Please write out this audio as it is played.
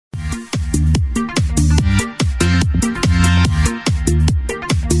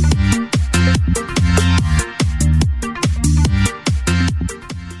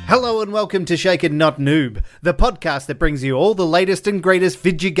Hello and welcome to Shaken Not Noob, the podcast that brings you all the latest and greatest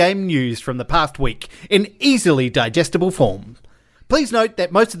video game news from the past week in easily digestible form. Please note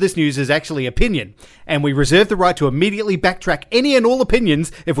that most of this news is actually opinion, and we reserve the right to immediately backtrack any and all opinions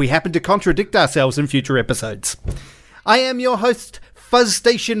if we happen to contradict ourselves in future episodes. I am your host,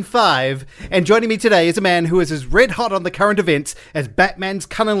 Fuzzstation 5, and joining me today is a man who is as red hot on the current events as Batman's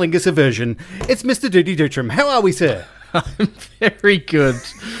cunnilingus aversion. It's Mr. Duty Dutram. How are we, sir? I'm very good.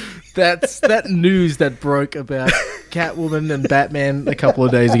 That's that news that broke about Catwoman and Batman a couple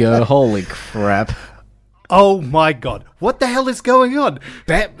of days ago. Holy crap. Oh my god. What the hell is going on?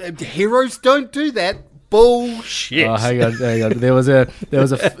 Heroes don't do that. Bullshit. Oh, hang on. There was a,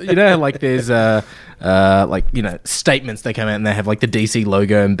 you know, like there's statements that come out and they have like the DC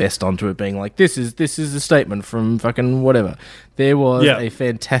logo embossed onto it being like, this is a statement from fucking whatever. There was a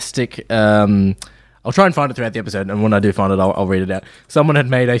fantastic, I'll try and find it throughout the episode, and when I do find it, I'll read it out. Someone had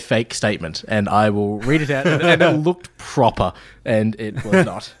made a fake statement, and I will read it out, and it looked proper, and it was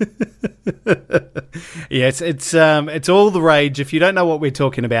not. Yes, it's all the rage. If you don't know what we're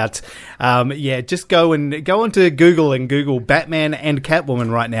talking about, just go onto Google and Google Batman and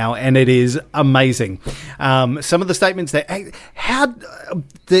Catwoman right now, and it is amazing. Some of the statements that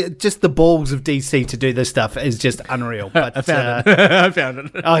just the balls of DC to do this stuff is just unreal. But I found it. I found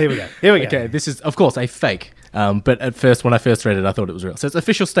it. Oh, here we go. Okay, this is of course a fake. But at first, when I first read it, I thought it was real. So it's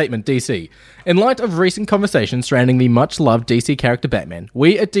official statement, DC. In light of recent conversations surrounding the much-loved DC character Batman,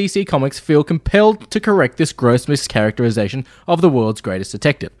 we at DC Comics feel compelled to correct this gross mischaracterization of the world's greatest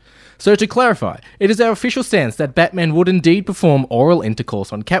detective. So to clarify, it is our official stance that Batman would indeed perform oral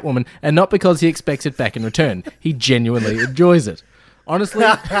intercourse on Catwoman, and not because he expects it back in return. He genuinely enjoys it. Honestly,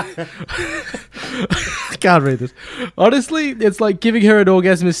 I can't read this. Honestly, it's like giving her an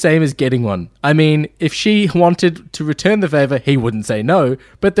orgasm is same as getting one. I mean, if she wanted to return the favor, he wouldn't say no,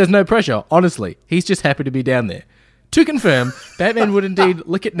 but there's no pressure, honestly. He's just happy to be down there. To confirm, Batman would indeed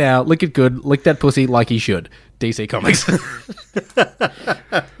lick it now, lick it good, lick that pussy like he should. DC Comics.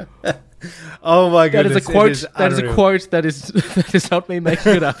 Oh my goodness. That is a quote that is not me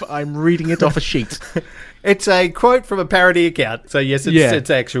making it up. I'm reading it off a sheet. It's a quote from a parody account, so yes, it's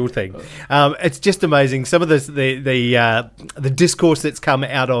an actual thing. It's just amazing. Some of the discourse that's come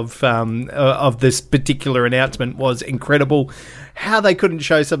out of this particular announcement was incredible. How they couldn't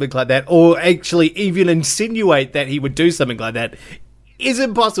show something like that, or actually even insinuate that he would do something like that, is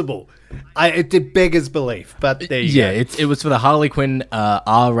impossible. It beggars belief, but there you go. It was for the Harley Quinn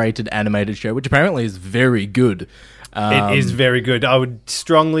R-rated animated show, which apparently is very good. It is very good. I would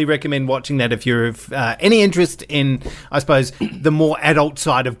strongly recommend watching that if you're of any interest in, I suppose, the more adult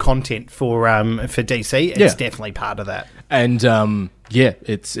side of content for DC. It's definitely part of that. And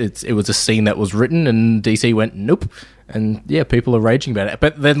it was a scene that was written, and DC went nope, and people are raging about it.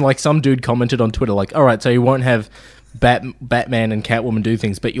 But then, like, some dude commented on Twitter, like, all right, so you won't have Batman and Catwoman do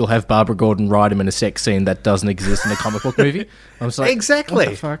things, but you'll have Barbara Gordon ride him in a sex scene that doesn't exist in a comic book movie. I was like, exactly.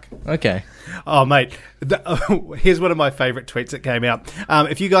 What the fuck? Okay. Oh, mate. Here's one of my favourite tweets that came out.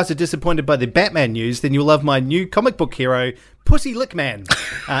 If you guys are disappointed by the Batman news, then you'll love my new comic book hero, Pussy Lickman.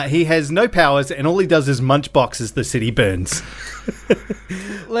 He has no powers, and all he does is munch box as the city burns.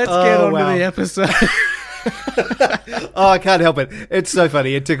 Let's get on to the episode. Oh, I can't help it. It's so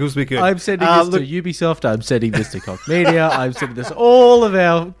funny. It tickles me good. I'm sending this to Ubisoft. I'm sending this to Koch Media. I'm sending this to all of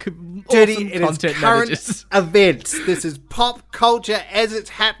our Dirty, awesome content current managers. Events. This is pop culture as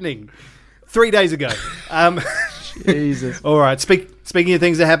it's happening. 3 days ago. Jesus. All right. Speaking of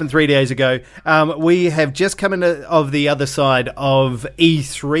things that happened 3 days ago, we have just come into of the other side of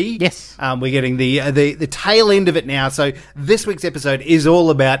E3. Yes. We're getting the tail end of it now. So this week's episode is all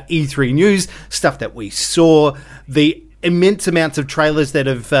about E3 news, stuff that we saw, the immense amounts of trailers that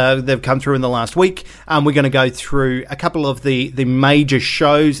have come through in the last week. We're going to go through a couple of the major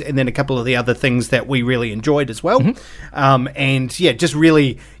shows and then a couple of the other things that we really enjoyed as well. Mm-hmm. Just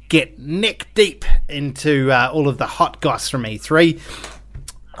really get neck deep into all of the hot goss from E3.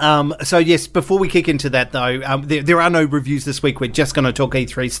 So yes, before we kick into that though, there are no reviews this week. We're just going to talk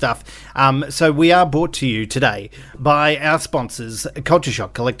E3 stuff. So we are brought to you today by our sponsors, Culture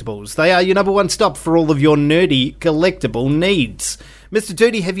Shock Collectibles. They are your number one stop for all of your nerdy collectible needs. Mr.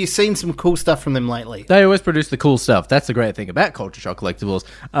 Duty, have you seen some cool stuff from them lately? They always produce the cool stuff. That's the great thing about Culture Shock Collectibles.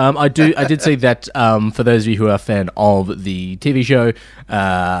 I did see that for those of you who are a fan of the TV show,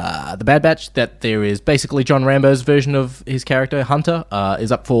 The Bad Batch, that there is basically John Rambo's version of his character, Hunter, is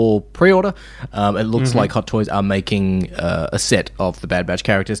up for pre-order. It looks like Hot Toys are making a set of the Bad Batch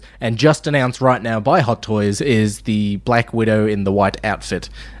characters, and just announced right now by Hot Toys is the Black Widow in the white outfit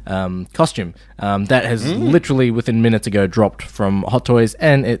costume that has literally within minutes ago dropped from Hot Hot Toys,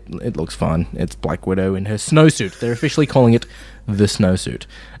 and it looks fun. It's Black Widow in her snowsuit. They're officially calling it the snowsuit.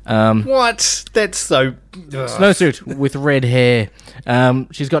 What? That's so... Snowsuit with red hair.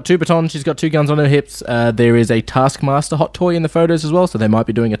 She's got 2 batons. She's got 2 guns on her hips. There is a Taskmaster hot toy in the photos as well, so they might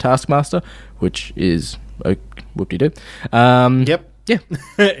be doing a Taskmaster, which is whoop-de-doo. Yep. Yeah.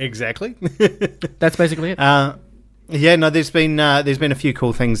 Exactly. That's basically it. Yeah, no, there's been a few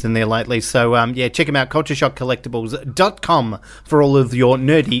cool things in there lately. So, check them out, cultureshockcollectibles.com for all of your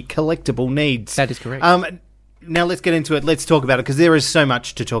nerdy collectible needs. That is correct. Now let's get into it. Let's talk about it, because there is so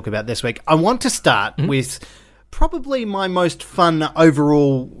much to talk about this week. I want to start with probably my most fun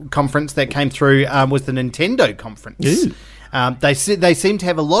overall conference that came through was the Nintendo conference. They seem to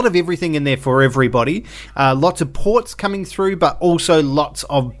have a lot of everything in there for everybody. Lots of ports coming through, but also lots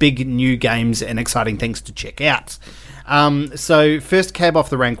of big new games and exciting things to check out. So first cab off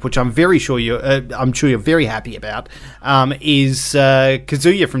the rank, which I'm sure you're very happy about, is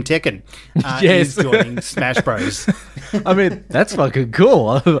Kazuya from Tekken. Yes, is joining Smash Bros. I mean, that's fucking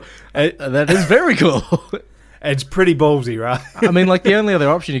cool. That is very cool. It's pretty ballsy, right? I mean, like, the only other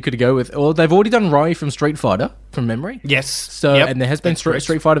option you could go with, well, they've already done Ryu from Street Fighter, from memory. Yes. So, and there has been Street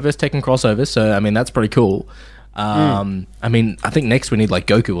Fighter vs. Tekken crossovers, so, I mean, that's pretty cool. I mean, I think next we need, like,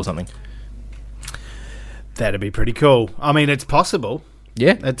 Goku or something. That'd be pretty cool. I mean, it's possible.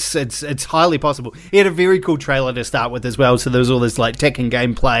 Yeah. It's highly possible. He had a very cool trailer to start with as well, so there was all this, like, Tekken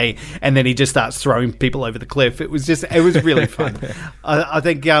gameplay, and then he just starts throwing people over the cliff. It was really fun. I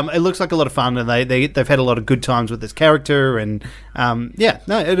think it looks like a lot of fun, and they've had a lot of good times with this character, and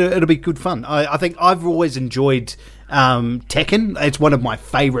it'll be good fun. I think I've always enjoyed Tekken. It's one of my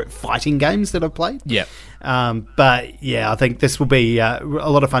favourite fighting games that I've played. Yeah. But yeah, I think this will be a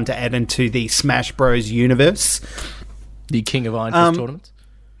lot of fun to add into the Smash Bros. Universe. The King of Iron Fist tournaments?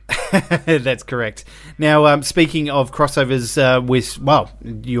 That's correct. Now, speaking of crossovers with,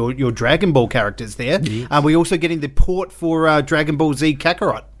 your Dragon Ball characters there, we're also getting the port for Dragon Ball Z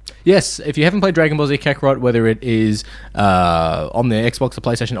Kakarot. Yes, if you haven't played Dragon Ball Z Kakarot, whether it is on the Xbox or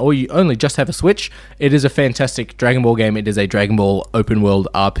PlayStation, or you only just have a Switch, it is a fantastic Dragon Ball game. It is a Dragon Ball open world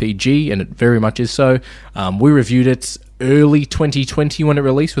RPG, and it very much is so. We reviewed it early 2020 when it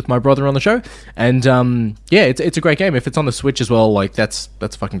released with my brother on the show, and it's a great game. If it's on the Switch as well, like that's a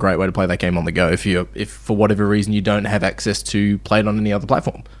fucking great way to play that game on the go. If for whatever reason you don't have access to play it on any other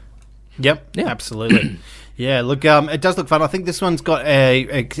platform. Yep, yeah, absolutely. Yeah, look, it does look fun. I think this one's got a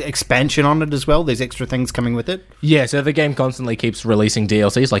expansion on it as well. There's extra things coming with it. Yeah, so the game constantly keeps releasing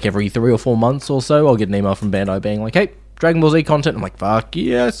DLCs, like every 3 or 4 months or so. I'll get an email from Bandai being like, hey, Dragon Ball Z content. I'm like, fuck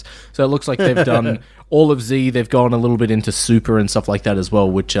yes. So it looks like they've done all of Z. They've gone a little bit into Super and stuff like that as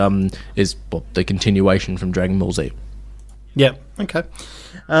well, which is the continuation from Dragon Ball Z. Yeah, okay.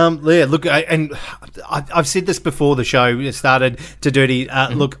 Look, I've said this before the show started to Dirty.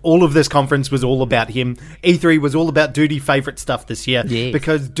 Look, all of this conference was all about him. E3 was all about Duty favourite stuff this year,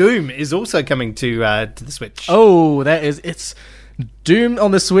 because Doom is also coming to the Switch. Oh, it's Doom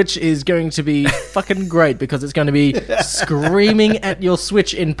on the Switch is going to be fucking great, because it's going to be screaming at your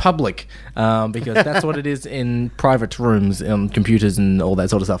Switch in public, because that's what it is in private rooms on computers and all that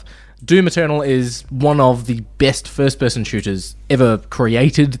sort of stuff. Doom Eternal is one of the best first-person shooters ever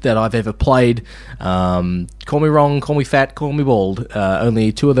created that I've ever played. Call me wrong, call me fat, call me bald.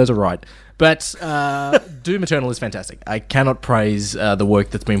 Only 2 of those are right. But Doom Eternal is fantastic. I cannot praise the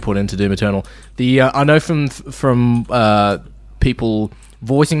work that's been put into Doom Eternal. I know from people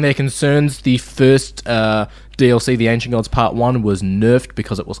voicing their concerns, the first DLC, The Ancient Gods Part 1, was nerfed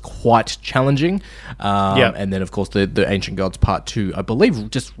because it was quite challenging. And then, of course, the Ancient Gods Part 2, I believe,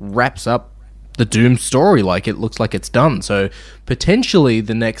 just wraps up the Doom story. Like, it looks like it's done. So, potentially,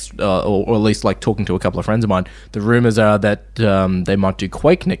 the next, or at least, like, talking to a couple of friends of mine, the rumors are that they might do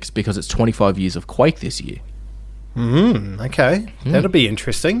Quake next, because it's 25 years of Quake this year. Okay. That'll be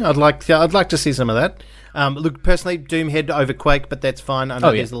interesting. I'd like to see some of that. Look, personally, Doom head over Quake, but that's fine. I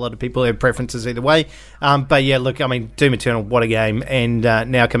know there's a lot of people who have preferences either way. But yeah, look, I mean, Doom Eternal, what a game. And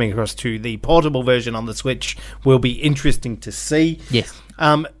now coming across to the portable version on the Switch will be interesting to see. Yes.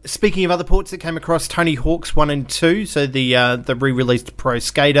 Speaking of other ports that came across, Tony Hawk's 1 and 2, so the re-released Pro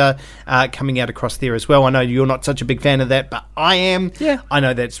Skater coming out across there as well. I know you're not such a big fan of that, but I am. Yeah. I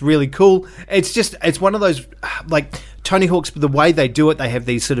know that's really cool. It's one of those, like, Tony Hawk's, the way they do it, they have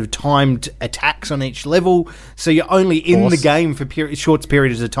these sort of timed attacks on each level, so you're only in the game for short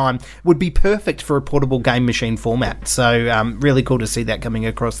periods of time. Would be perfect for a portable game machine format. So really cool to see that coming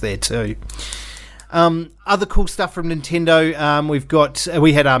across there too. Other cool stuff from Nintendo.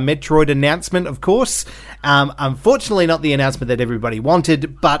 We had our Metroid announcement, of course. Unfortunately, not the announcement that everybody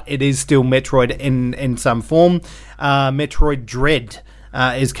wanted, but it is still Metroid in some form. Metroid Dread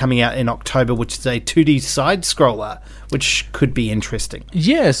is coming out in October, which is a 2D side scroller, which could be interesting.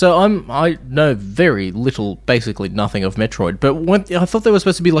 Yeah, so I know very little, basically nothing of Metroid, but I thought there was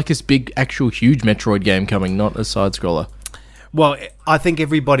supposed to be like this big, actual, huge Metroid game coming, not a side scroller. Well, I think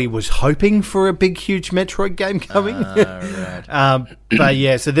everybody was hoping for a big, huge Metroid game coming. Right. But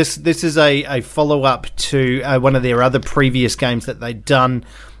yeah, so this is a follow-up to one of their other previous games that they'd done.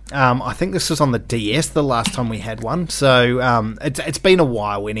 I think this was on the DS the last time we had one. So it's been a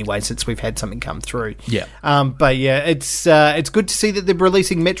while anyway since we've had something come through. Yeah. But yeah, it's good to see that they're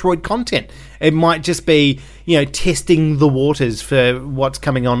releasing Metroid content. It might just be, testing the waters for what's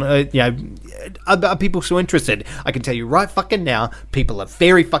coming on. Are people so interested? I can tell you right fucking now, people are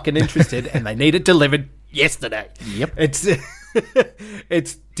very fucking interested and they need it delivered yesterday. Yep.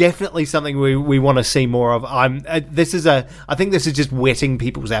 It's definitely something we want to see more of. I think this is just whetting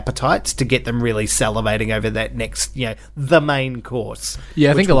people's appetites to get them really salivating over that next, the main course.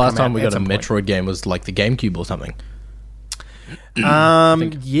 Yeah, I think the last time we got a Metroid game was like the GameCube or something.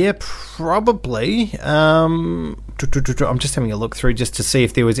 Yeah, probably. I'm just having a look through just to see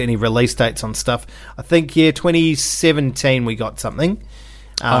if there was any release dates on stuff. I think 2017 we got something.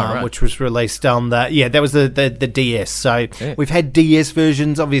 Right. Which was released on that was the DS. So We've had DS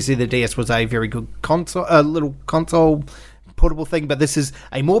versions. Obviously, the DS was a very good console, little console portable thing, but this is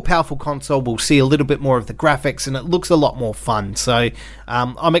a more powerful console. We'll see a little bit more of the graphics, and it looks a lot more fun. So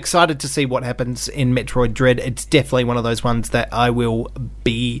I'm excited to see what happens in Metroid Dread. It's definitely one of those ones that I will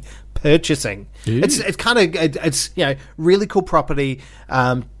be purchasing. Ooh. It's really cool property.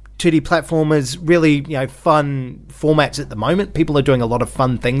 2D platformers, really, fun formats at the moment. People are doing a lot of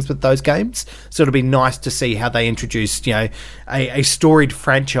fun things with those games. So it'll be nice to see how they introduce, a storied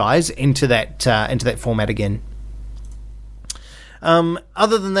franchise into that format again.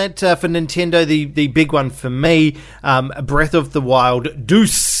 Other than that, for Nintendo, the big one for me, Breath of the Wild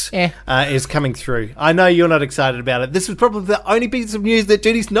Deuce is coming through. I know you're not excited about it. This is probably the only piece of news that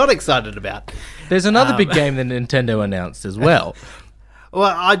Judy's not excited about. There's another big game that Nintendo announced as well.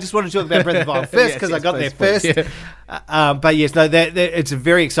 Well, I just want to talk about Breath of the Wild first because I got there first. Yeah. But yes, no, it's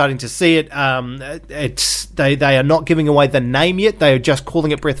very exciting to see it. They are not giving away the name yet. They are just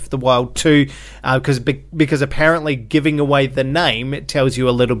calling it Breath of the Wild 2 because apparently giving away the name, it tells you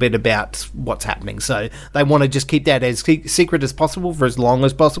a little bit about what's happening. So they want to just keep that as secret as possible for as long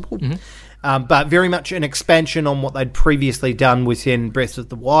as possible. Mm-hmm. But very much an expansion on what they'd previously done within Breath of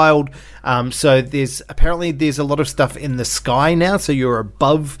the Wild. So there's a lot of stuff in the sky now, so you're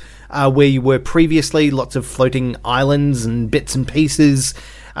above where you were previously, lots of floating islands and bits and pieces.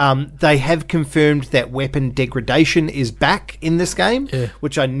 They have confirmed that weapon degradation is back in this game,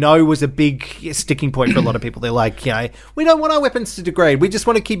 which I know was a big sticking point for a lot of people. They're like, we don't want our weapons to degrade, we just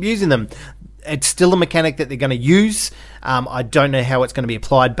want to keep using them. It's still a mechanic that they're going to use. I don't know how it's going to be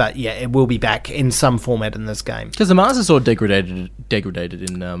applied, but yeah, it will be back in some format in this game. Because the Master Sword degraded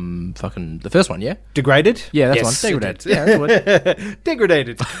in fucking the first one, yeah? Degraded? Yeah, that's one. Degraded. Yeah, that's what.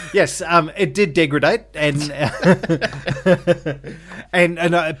 Degraded. Yes, it did degrade,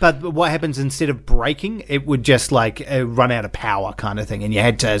 but what happens instead of breaking, it would just run out of power kind of thing, and you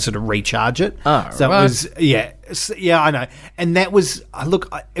had to sort of recharge it. Oh, so right. It was, yeah, I know, and that was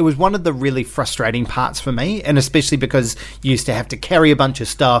it was one of the really frustrating parts for me, and especially because you used to have to carry a bunch of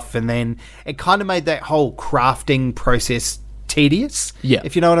stuff, and then it kind of made that whole crafting process tedious. Yeah,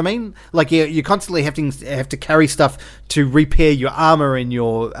 if you know what I mean. Like you constantly have to carry stuff to repair your armor and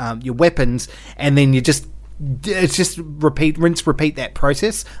your weapons, and then it's just rinse, repeat that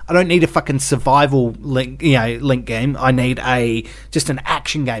process. I don't need a fucking survival link game. I need just an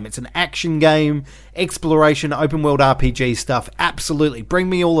action game. It's an action game, exploration, open world RPG stuff. Absolutely, bring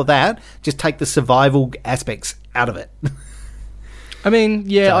me all of that. Just take the survival aspects out of it. I mean,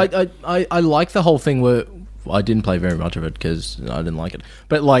 yeah, so, I like the whole thing where I didn't play very much of it because I didn't like it.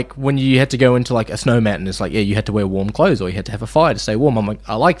 But when you had to go into a snow mountain, it's you had to wear warm clothes or you had to have a fire to stay warm. I'm like,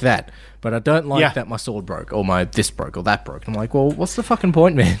 I like that, but I don't like that my sword broke or my this broke or that broke. I'm like, well, what's the fucking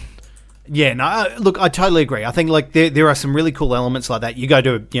point, man? Yeah, no, look, I totally agree. I think there are some really cool elements like that. You go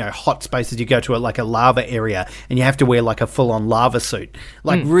to hot spaces, you go to a lava area, and you have to wear a full-on lava suit.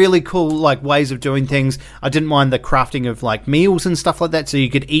 Really cool ways of doing things. I didn't mind the crafting of meals and stuff like that, so you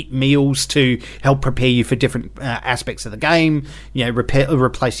could eat meals to help prepare you for different aspects of the game.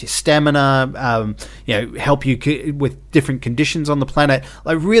 Replace your stamina. Help you with different conditions on the planet.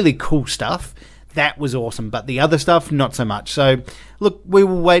 Really cool stuff That was awesome, but the other stuff, not so much. So, look, we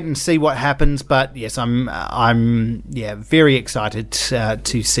will wait and see what happens. But yes, I'm very excited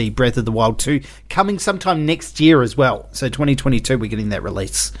to see Breath of the Wild 2 coming sometime next year as well. So 2022, we're getting that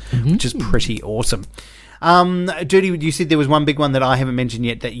release, which is pretty awesome. Judy, you said there was one big one that I haven't mentioned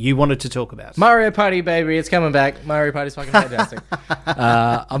yet that you wanted to talk about. Mario Party, baby, it's coming back. Mario Party's fucking fantastic.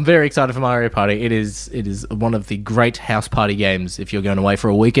 I'm very excited for Mario Party. It is one of the great house party games if you're going away for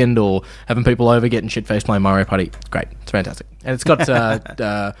a weekend or having people over, getting shit-faced playing Mario Party. It's great. It's fantastic. And it's got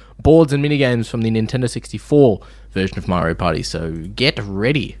boards and minigames from the Nintendo 64 version of Mario Party, so get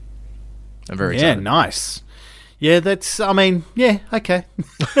ready. I'm very excited. Yeah, nice. Yeah, okay.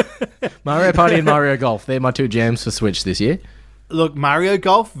 Mario Party and Mario Golf, they're my two jams for Switch this year. Look, Mario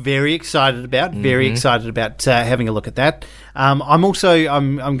Golf, very excited about having a look at that.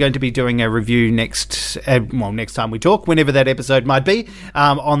 I'm going to be doing a review next time we talk, whenever that episode might be,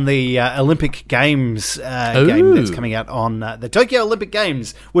 on the Olympic Games game that's coming out on the Tokyo Olympic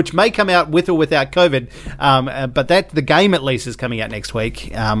Games, which may come out with or without COVID, but the game at least is coming out next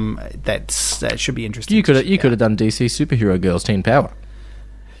week. That should be interesting. You could have done DC Superhero Girls Teen Power.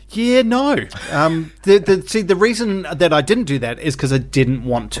 Yeah, no. The reason that I didn't do that is because I didn't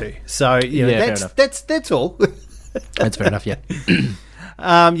want to. So that's all. That's fair enough.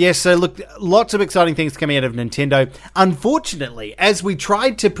 Yeah. So look, lots of exciting things coming out of Nintendo. Unfortunately, as we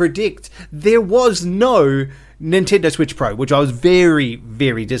tried to predict, there was no Nintendo Switch Pro, which I was very,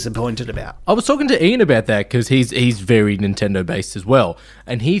 very disappointed about. I was talking to Ian about that because he's very Nintendo based as well,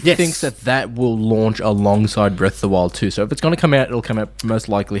 and he thinks that will launch alongside Breath of the Wild 2. So if it's going to come out, it'll come out most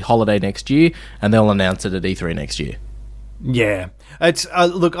likely holiday next year, and they'll announce it at E3 next year. Yeah, it's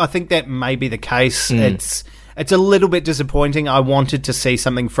look, I think that may be the case. It's a little bit disappointing. I wanted to see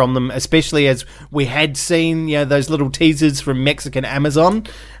something from them, especially as we had seen, those little teasers from Mexican Amazon,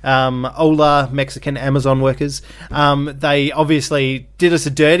 Hola Mexican Amazon workers. They obviously did us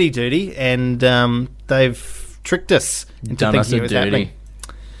a dirty duty, and they've tricked us into thinking it was happening.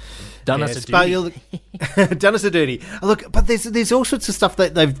 Done us a dirty. Look, but there's all sorts of stuff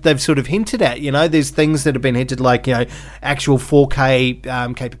that they've sort of hinted at. There's things that have been hinted, like actual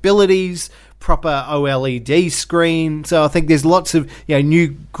 4K capabilities, proper OLED screen. So I think there's lots of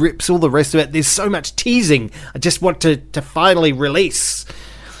new grips, all the rest of it. There's so much teasing. I just want to finally release.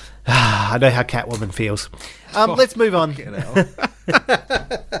 I know how Catwoman feels. Let's move on.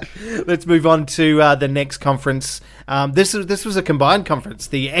 Let's move on to the next conference. This was a combined conference,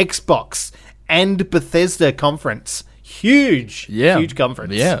 the Xbox and Bethesda conference. Huge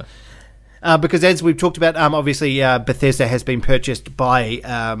conference. Yeah. Because as we've talked about, obviously Bethesda has been purchased by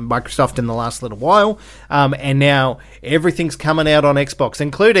Microsoft in the last little while, and now everything's coming out on Xbox,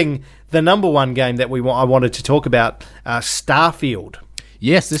 including the number one game that I wanted to talk about, Starfield.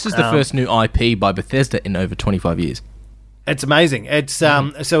 Yes, this is the first new IP by Bethesda in over 25 years. It's amazing. It's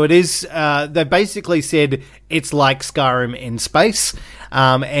so it is. They basically said it's like Skyrim in space,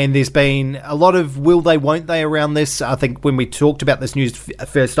 and there's been a lot of will they, won't they around this. I think when we talked about this news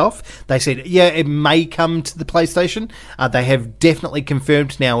first off, they said it may come to the PlayStation. They have definitely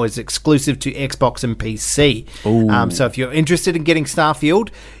confirmed now as exclusive to Xbox and PC. So if you're interested in getting Starfield,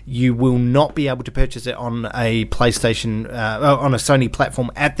 you will not be able to purchase it on a PlayStation on a Sony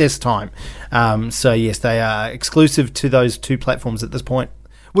platform at this time. So yes, they are exclusive to those two platforms at this point,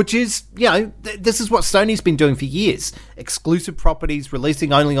 which is, this is what Sony's been doing for years. Exclusive properties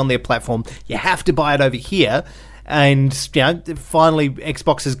releasing only on their platform. You have to buy it over here, and finally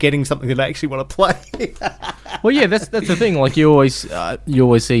Xbox is getting something that I actually want to play. Well, yeah, that's the thing. Like you always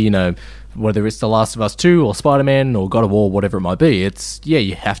see, whether it's The Last of Us 2 or Spider-Man or God of War, whatever it might be, it's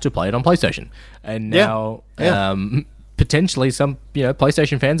you have to play it on PlayStation. And now potentially some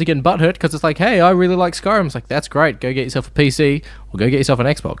PlayStation fans are getting butthurt because it's like, hey, I really like Skyrim. It's like, that's great, go get yourself a PC or go get yourself an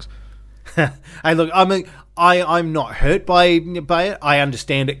Xbox. Hey, look, I'm not hurt by it. I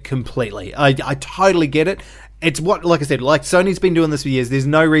understand it completely. I totally get it. It's like I said, like Sony's been doing this for years. There's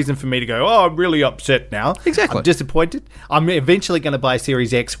no reason for me to go, I'm really upset now. Exactly. I'm disappointed. I'm eventually going to buy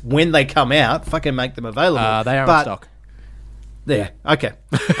Series X when they come out. Fucking make them available. They are in stock. Yeah, okay.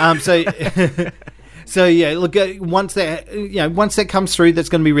 So yeah, look, once that comes through, that's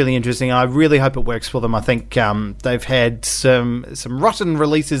going to be really interesting. I really hope it works for them. I think they've had some rotten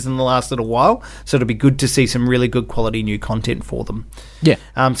releases in the last little while, so it'll be good to see some really good quality new content for them. Yeah.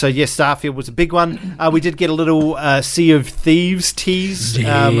 So yes, Starfield was a big one. We did get a little Sea of Thieves tease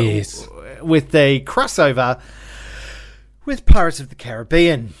with a crossover with Pirates of the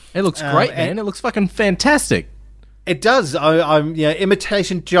Caribbean. It looks great, man. It looks fucking fantastic. It does.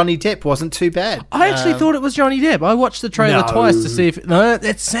 Imitation Johnny Depp wasn't too bad. I actually thought it was Johnny Depp. I watched the trailer twice to see if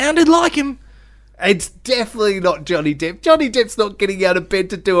it sounded like him. It's definitely not Johnny Depp. Johnny Depp's not getting out of bed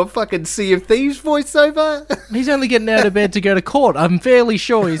to do a fucking Sea of Thieves voiceover. He's only getting out of bed to go to court. I'm fairly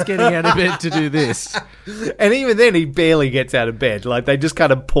sure he's getting out of bed to do this. And even then, he barely gets out of bed. Like, they just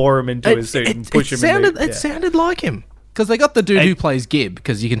kind of pour him into a suit and push him in. It sounded like him. Because they got the dude who plays Gibb,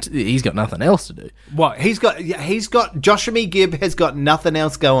 because he's got nothing else to do. What he's got Joshua Gibb has got nothing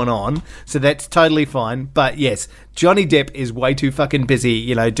else going on, so that's totally fine. But yes, Johnny Depp is way too fucking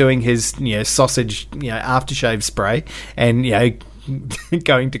busy, doing his sausage aftershave spray and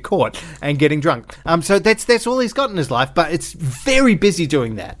going to court and getting drunk. So that's all he's got in his life, but it's very busy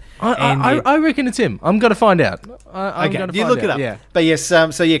doing that. I reckon it's him. I'm going to find out. You look it up. Yeah. But yes,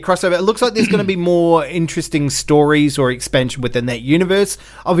 crossover. It looks like there's going to be more interesting stories or expansion within that universe.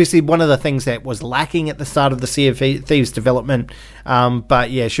 Obviously, one of the things that was lacking at the start of the Sea of Thieves development.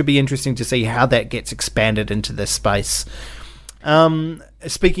 But yeah, it should be interesting to see how that gets expanded into this space.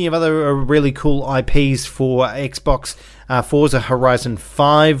 Speaking of other really cool IPs for Xbox, Forza Horizon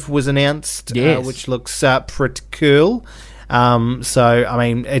 5 was announced, which looks pretty cool. So, I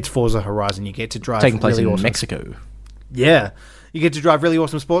mean, it's Forza Horizon. You get to drive taking place really in awesome Mexico. Yeah. You get to drive really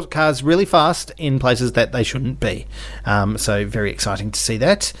awesome sports cars really fast in places that they shouldn't be. So, very exciting to see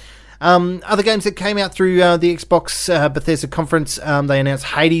that. Other games that came out through the Xbox Bethesda conference, they announced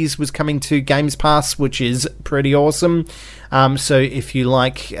Hades was coming to Games Pass, which is pretty awesome. So if you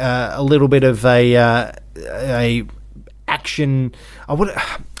like a little bit of a action,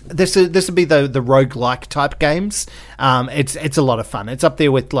 this would be the roguelike type games. It's a lot of fun. It's up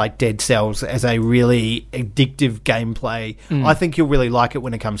there with like Dead Cells as a really addictive gameplay. I think you'll really like it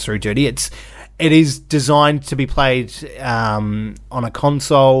when it comes through, Judy. It is designed to be played on a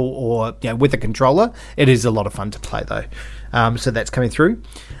console or with a controller. It is a lot of fun to play, though. So that's coming through.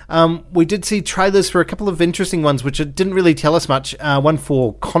 We did see trailers for a couple of interesting ones, which didn't really tell us much. One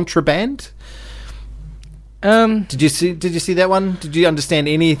for Contraband. Did you see that one? Did you understand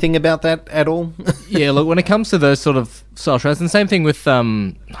anything about that at all? Yeah, look, when it comes to those sort of style trailers, and same thing with I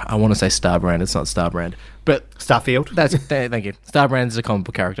want to say Starbrand. It's not Starbrand, but Starfield. Thank you. Starbrand is a comic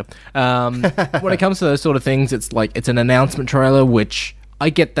book character. When it comes to those sort of things, it's like it's an announcement trailer, which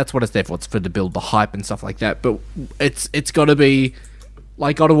I get. That's what it's there for. It's for to build the hype and stuff like that. But it's got to be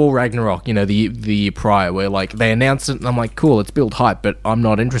like God of War Ragnarok, the year prior, where like they announced it and I'm like, cool, it's build hype, but I'm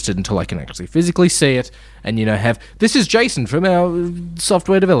not interested until I can actually physically see it and have this is Jason from our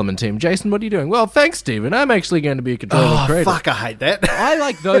software development team. Jason, what are you doing? Well, thanks, Steven. I'm actually going to be a controller creator. Fuck, I hate that. I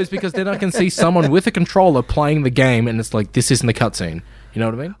like those because then I can see someone with a controller playing the game and it's like, this isn't the cutscene. You know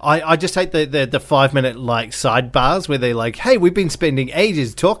what I mean? I just hate the 5-minute like sidebars where they're like, hey, we've been spending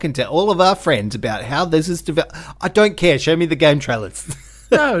ages talking to all of our friends about how this is developed. I don't care. Show me the game trailers.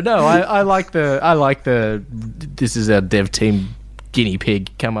 No, I like the this is our dev team guinea pig,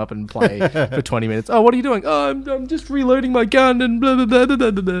 come up and play for 20 minutes. Oh, what are you doing? Oh, I'm just reloading my gun and blah, blah, blah,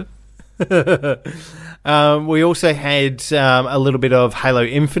 blah, blah, blah. We also had a little bit of Halo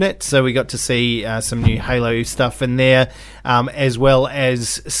Infinite, so we got to see some new Halo stuff in there, as well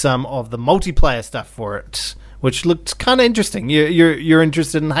as some of the multiplayer stuff for it, which looked kind of interesting. You're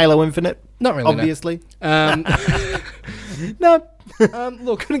interested in Halo Infinite? Not really, obviously. No. No.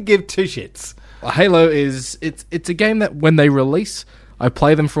 Look, couldn't give two shits. Halo it's a game that when they release, I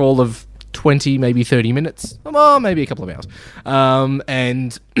play them for all of 20, maybe 30 minutes, or maybe a couple of hours,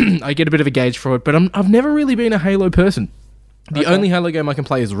 and I get a bit of a gauge for it. But I've never really been a Halo person. The only Halo game I can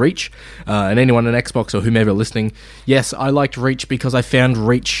play is Reach, and anyone on Xbox or whomever listening, yes, I liked Reach because I found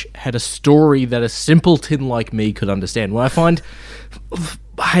Reach had a story that a simpleton like me could understand. Where I find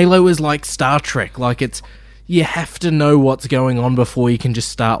Halo is like Star Trek, like you have to know what's going on before you can just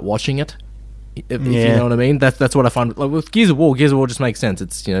start watching it. If you know what I mean. That's what I find. Like with Gears of War just makes sense.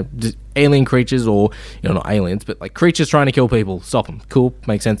 It's just alien creatures, or not aliens, but like creatures trying to kill people. Stop them. Cool,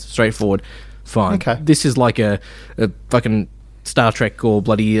 makes sense. Straightforward. Fine. Okay. This is like a fucking Star Trek or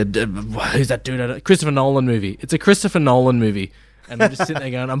bloody who's that dude? Christopher Nolan movie. It's a Christopher Nolan movie, and I'm just sitting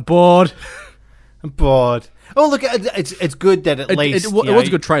there going, I'm bored. I'm bored. Oh, look, it's good that at least... It was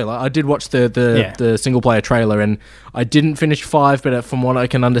a good trailer. I did watch the single-player trailer, and I didn't finish 5, but from what I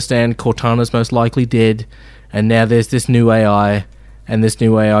can understand, Cortana's most likely dead, and now there's this new AI, and this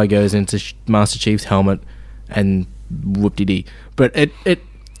new AI goes into Master Chief's helmet, and whoop-de-dee. But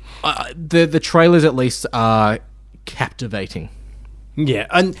the trailers, at least, are captivating. Yeah,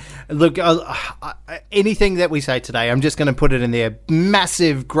 and look, anything that we say today, I'm just going to put it in there,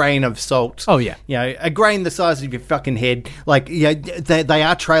 massive grain of salt. Oh, yeah. You know, a grain the size of your fucking head. Like, yeah, they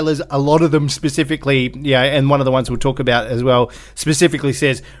are trailers. A lot of them specifically, yeah, and one of the ones we'll talk about as well, specifically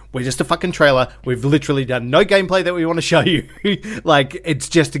says, we're just a fucking trailer. We've literally done no gameplay that we want to show you. Like, it's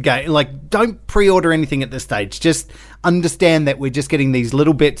just a game. Like, don't pre-order anything at this stage. Just understand that we're just getting these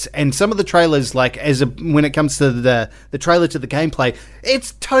little bits, and some of the trailers, like, when it comes to the trailer to the gameplay,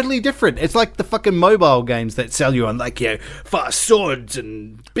 it's totally different. It's like the fucking mobile games that sell you on, like, you know, fast swords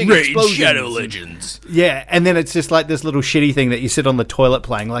and big explosions. Shadow Legends. Yeah, and then it's just like this little shitty thing that you sit on the toilet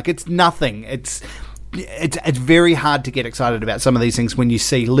playing. Like, it's nothing. It's very hard to get excited about some of these things when you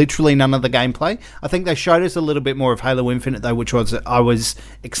see literally none of the gameplay. I think they showed us a little bit more of Halo Infinite, though, which I was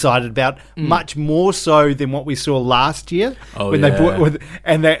excited about, much more so than what we saw last year. Oh, when yeah. they brought,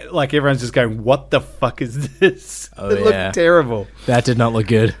 and they, like, everyone's just going, "What the fuck is this?" Oh, it yeah. looked terrible. That did not look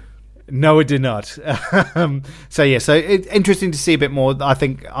good. No, it did not. So it's interesting to see a bit more. I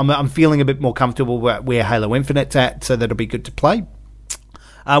think I'm feeling a bit more comfortable where Halo Infinite's at, so that'll be good to play.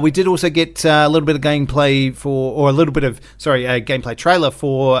 We did also get a little bit of gameplay a gameplay trailer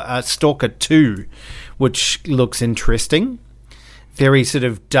for Stalker 2, which looks interesting. Very sort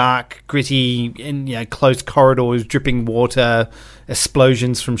of dark, gritty, and close corridors, dripping water,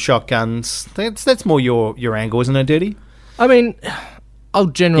 explosions from shotguns. That's more your angle, isn't it, Dirty? I mean, I'll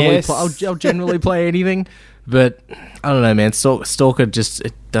generally Yes. I'll generally play anything, but I don't know, man. Stalker just,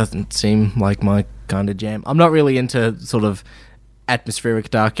 it doesn't seem like my kind of jam. I'm not really into sort of atmospheric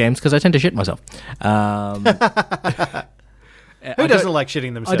dark games because I tend to shit myself. Who doesn't like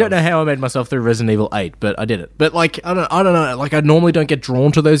shitting themselves? I don't know how I made myself through Resident Evil 8, but I did it. But like, I don't know. Like, I normally don't get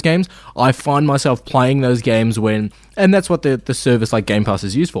drawn to those games. I find myself playing those games when, and that's what the service like Game Pass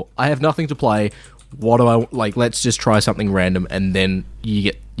is used for. I have nothing to play. What do I like? Let's just try something random, and then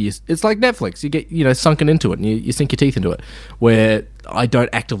it's like Netflix. You get sunken into it, and you sink your teeth into it. Where I don't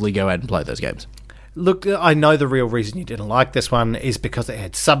actively go out and play those games. Look, I know the real reason you didn't like this one is because it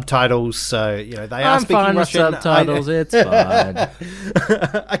had subtitles, so they are speaking fine Russian. with subtitles. It's fine.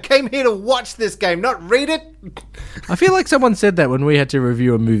 I came here to watch this game, not read it. I feel like someone said that when we had to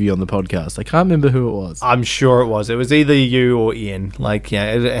review a movie on the podcast. I can't remember who it was. I'm sure it was. It was either you or Ian. Like,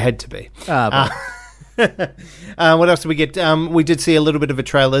 yeah, it had to be. What else did we get? We did see a little bit of a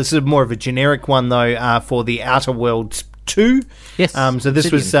trailer. This is more of a generic one, though, for the Outer Worlds 2. Yes. So this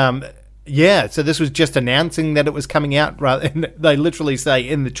was... so this was just announcing that it was coming out. And they literally say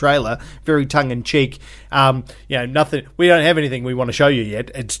in the trailer, very tongue-in-cheek, nothing. We don't have anything we want to show you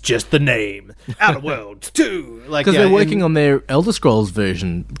yet. It's just the name, Outer Worlds 2. Because they're working on their Elder Scrolls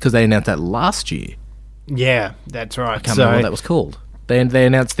version, because they announced that last year. Yeah, that's right. I can't remember what that was called. They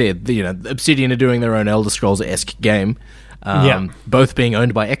announced Obsidian are doing their own Elder Scrolls-esque game. Both being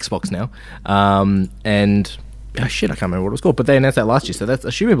owned by Xbox now. And... Oh shit, I can't remember what it was called, but they announced that last year, so that's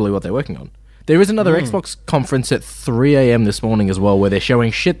assumably what they're working on. There is another Xbox conference at 3 a.m. this morning as well, where they're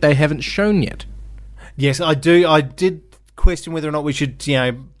showing shit they haven't shown yet. Yes, I do. I did question whether or not we should,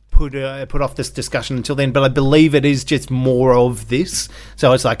 put off this discussion until then, but I believe it is just more of this.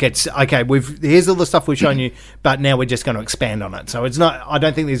 So it's like, it's okay, here's all the stuff we've shown you, but now we're just going to expand on it. So it's not, I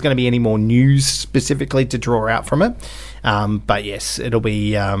don't think there's going to be any more news specifically to draw out from it. But yes, it'll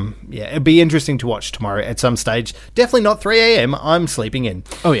be it'll be interesting to watch tomorrow at some stage. Definitely not 3 a.m. I'm sleeping in.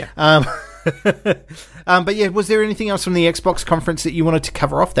 Oh yeah. But yeah, was there anything else from the Xbox conference that you wanted to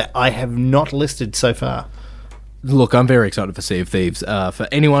cover off that I have not listed so far? Look, I'm very excited for Sea of Thieves. For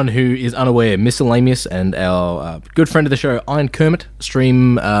anyone who is unaware, Miscellaneous and our good friend of the show, Iron Kermit,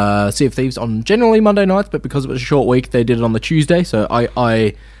 stream Sea of Thieves on generally Monday nights, but because it was a short week, they did it on the Tuesday, so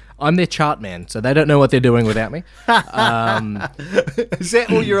I'm their chart man, so they don't know what they're doing without me. Is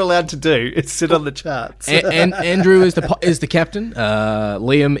that all you're allowed to do? Is sit on the charts? And Andrew is the captain.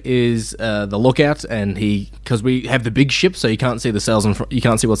 Liam is the lookout, and because we have the big ship, so you can't see the sails you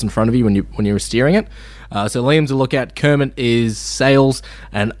can't see what's in front of you when you're steering it. So Liam's the lookout. Kermit is sails,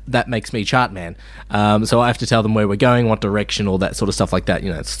 and that makes me chart man. So I have to tell them where we're going, what direction, all that sort of stuff like that.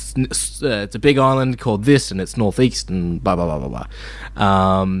 It's a big island called this, and it's northeast, and blah blah blah blah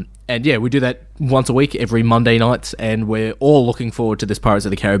blah. And yeah, we do that once a week, every Monday nights, and we're all looking forward to this Pirates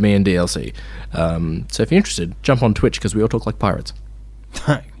of the Caribbean DLC. So if you're interested, jump on Twitch, because we all talk like pirates.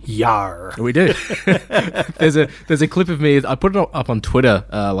 Yar. We do. There's a clip of me. I put it up on Twitter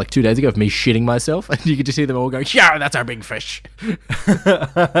like 2 days ago of me shitting myself, and you could just see them all going, "Yeah, that's our big fish."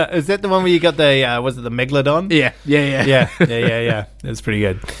 Is that the one where you got the was it the Megalodon? Yeah. Yeah. That's pretty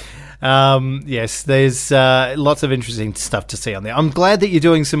good. Yes, there's lots of interesting stuff to see on there. I'm glad that you're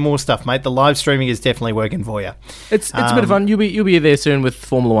doing some more stuff, mate. The live streaming is definitely working for you. It's a bit of fun. You'll be there soon with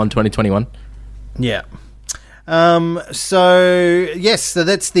Formula 1 2021. Yeah. So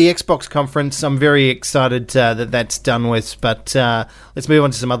that's the Xbox conference. I'm very excited that that's done with, but let's move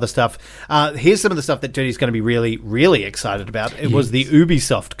on to some other stuff. Here's some of the stuff that Dirty's going to be really, really excited about. It was the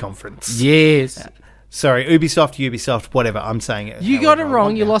Ubisoft conference. Yes. Sorry, Ubisoft, whatever. I'm saying it. You got it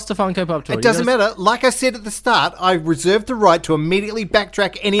wrong. You lost a Funko Pop toy. It doesn't matter. Like I said at the start, I reserve the right to immediately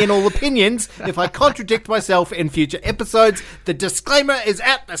backtrack any and all opinions if I contradict myself in future episodes. The disclaimer is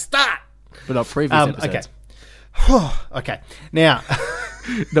at the start. But not previous episodes. Okay. Okay. Now,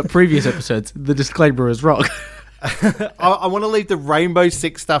 not previous episodes. The disclaimer is wrong. I want to leave the Rainbow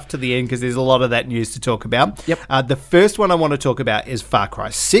Six stuff to the end because there's a lot of that news to talk about. Yep. The first one I want to talk about is Far Cry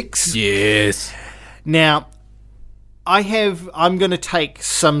 6. Yes. Now, I'm going to take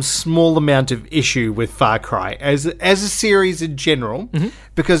some small amount of issue with Far Cry as a series in general,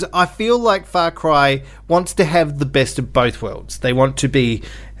 because I feel like Far Cry wants to have the best of both worlds. They want to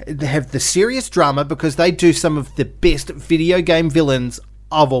have the serious drama because they do some of the best video game villains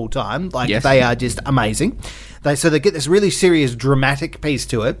of all time. They are just amazing. They get this really serious dramatic piece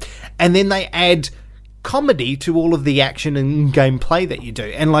to it, and then they add comedy to all of the action and gameplay that you do.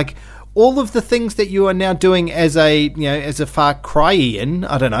 And all of the things that you are now doing as a Far Cryian,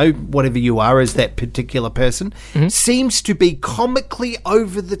 I don't know, whatever you are as that particular person, seems to be comically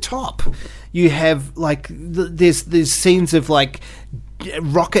over the top. You have there's scenes of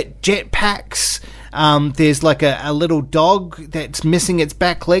rocket jetpacks. There's a little dog that's missing its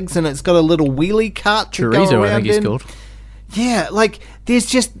back legs and it's got a little wheelie cart to go around I think he's called. Yeah, there's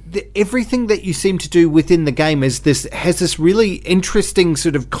just everything that you seem to do within the game has this really interesting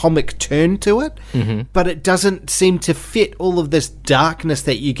sort of comic turn to it, but it doesn't seem to fit all of this darkness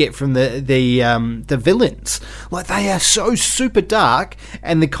that you get from the villains. They are so super dark,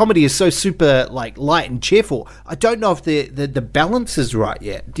 and the comedy is so super light and cheerful. I don't know if the balance is right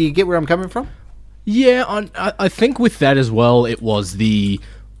yet. Do you get where I'm coming from? Yeah, I think with that as well, it was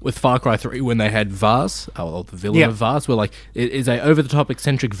with Far Cry 3 when they had Vaz, the villain of Vaz, where it is a over-the-top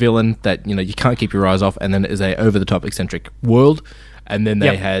eccentric villain that you can't keep your eyes off, and then it is a over-the-top eccentric world, and then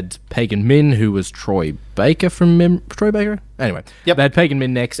they had Pagan Min, who was Troy Baker from Troy Baker? Anyway, they had Pagan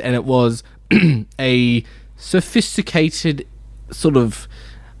Min next, and it was a sophisticated sort of,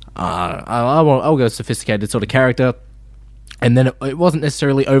 I'll go sophisticated sort of character. And then it wasn't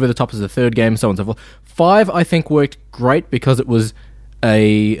necessarily over the top as the third game, so on and so forth. 5, I think, worked great because it was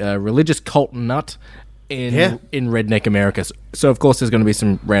a religious cult nut in Redneck America. So, of course, there's going to be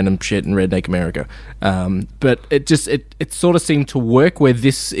some random shit in Redneck America. But it sort of seemed to work where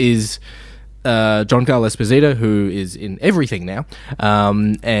this is Giancarlo Esposito, who is in everything now,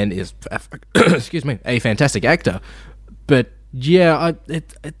 and is, excuse me, a fantastic actor. But, yeah,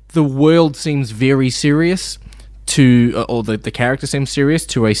 the world seems very serious. Or the character seems serious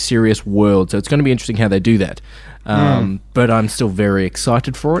to a serious world, so it's going to be interesting how they do that. But I'm still very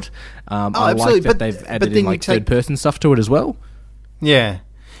excited for it. I like that they've added in third-person stuff to it as well. Yeah,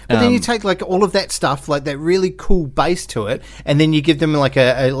 but then you take all of that stuff, that really cool base to it, and then you give them a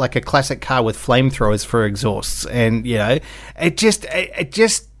classic car with flamethrowers for exhausts, and it just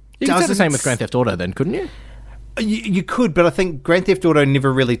you could say the same with Grand Theft Auto, then, couldn't you? You could, but I think Grand Theft Auto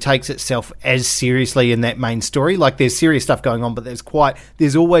never really takes itself as seriously in that main story. There's serious stuff going on, but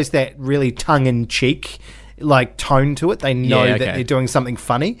there's always that really tongue-in-cheek tone to it. They know that they're doing something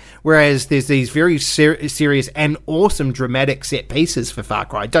funny, whereas there's these very serious and awesome dramatic set pieces for Far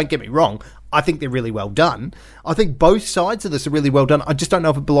Cry. Don't get me wrong, I think they're really well done. I think both sides of this are really well done. I just don't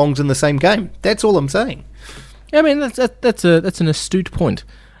know if it belongs in the same game. That's all I'm saying. I mean, that's an astute point.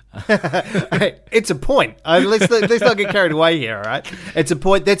 It's a point. Let's not get carried away here, all right? It's a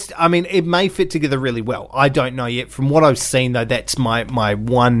point. It may fit together really well. I don't know yet. From what I've seen, though, that's my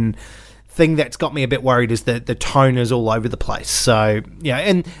one thing that's got me a bit worried is that the tone is all over the place. So, yeah,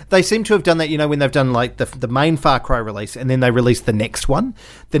 and they seem to have done that, when they've done the main Far Cry release and then they release the next one.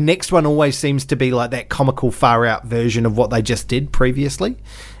 The next one always seems to be that comical far out version of what they just did previously.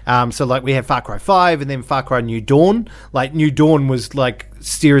 So we have Far Cry 5 and then Far Cry New Dawn. New Dawn was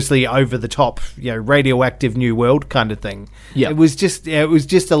seriously over the top, radioactive new world kind of thing. Yeah. It was just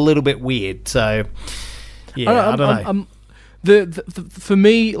a little bit weird. So yeah, I don't know. For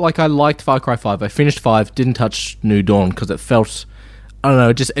me, I liked Far Cry 5. I finished 5, didn't touch New Dawn because it felt, I don't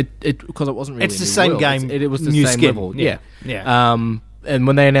know, just because it wasn't really. It's the same game. It was the new same skin. level. Yeah. And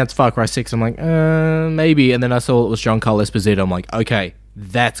when they announced Far Cry 6, I'm like, maybe. And then I saw it was Giancarlo Esposito. I'm like, okay,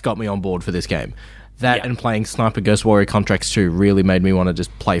 that's got me on board for this game. That Yeah. and playing Sniper Ghost Warrior Contracts 2 really made me want to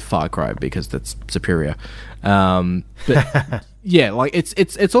just play Far Cry because that's superior. But yeah, like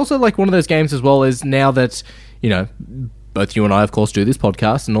it's also like one of those games as well as now that, you know, both you and I, of course, do this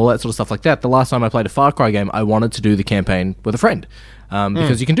podcast and all that sort of stuff like that. The last time I played a Far Cry game, I wanted to do the campaign with a friend.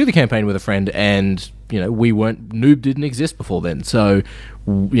 Because you can do the campaign with a friend, and you know Noob didn't exist before then. So,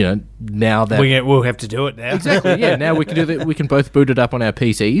 you know, now that we'll have to do it now. exactly, yeah. Now we can do that. We can both boot it up on our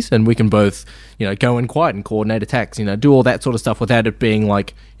PCs, and we can both, you know, go in quiet and coordinate attacks. You know, do all that sort of stuff without it being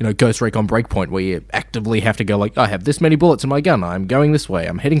like, you know, Ghost Recon Breakpoint, where you actively have to go like, I have this many bullets in my gun. I'm going this way.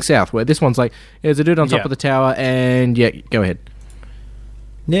 I'm heading south. Where this one's like, there's a dude on top Yeah. of the tower, and yeah, go ahead.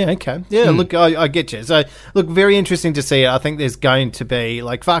 Yeah, okay. Yeah, look, I get you. So, look, very interesting to see. I think there's going to be,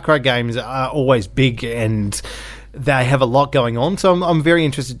 like, Far Cry games are always big and they have a lot going on. So I'm very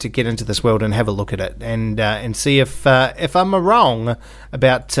interested to get into this world and have a look at it and see if I'm wrong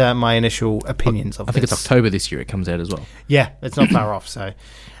about my initial opinions of I think this. it's October this year it comes out as well. Yeah, it's not far off. So,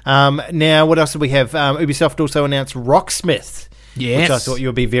 now, what else do we have? Ubisoft also announced Rocksmith. Yes. Which I thought you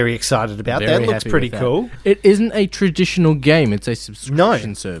would be very excited about. Very That looks happy pretty with that. cool. It isn't a traditional game; it's a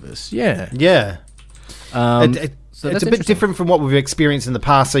subscription service. Yeah, Yeah. so It's that's a bit interesting. different from what we've experienced in the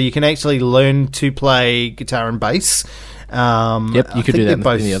past. So you can actually learn to play guitar and bass. Yep, I you could think do they're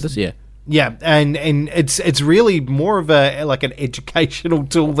that in the others. Yeah, Yeah, and it's really more of a like an educational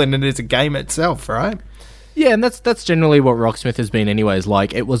tool than it is a game itself, right? yeah, and that's generally what Rocksmith has been, anyways.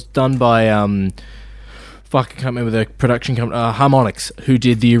 Like it was done by I can't remember the production company, Harmonix, who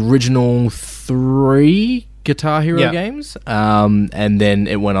did the original 3 Guitar Hero Yeah. games, and then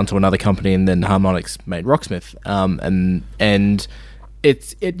it went on to another company, and then Harmonix made Rocksmith, and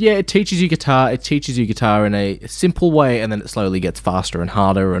it teaches you guitar. It teaches you guitar in a simple way, and then it slowly gets faster and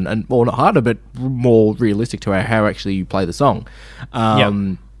harder, and well, not harder, but more realistic to how actually you play the song.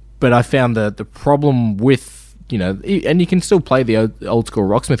 But I found the problem with, you know, and you can still play the old school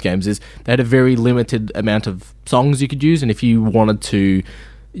Rocksmith games, is they had a very limited amount of songs you could use, and if you wanted to,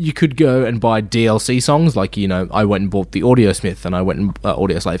 you could go and buy DLC songs, like, you know, I went and bought the Audiosmith, and I went and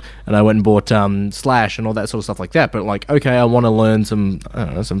Audio Slave, and I went and bought Slash and all that sort of stuff like that. But like, okay, I want to learn some, I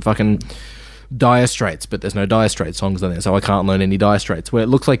don't know, some fucking Dire Straits, but there's no Dire Straits songs on there, so I can't learn any Dire Straits. Where it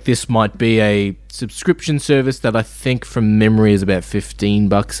looks like this might be a subscription service that I think from memory is about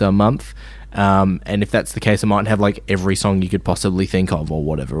 $15 a month. And if that's the case, it might have like every song you could possibly think of, or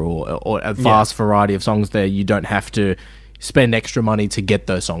whatever, or a vast variety of songs there. You don't have to spend extra money to get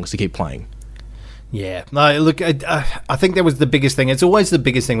those songs to keep playing. Yeah, no, look, I think that was the biggest thing. It's always the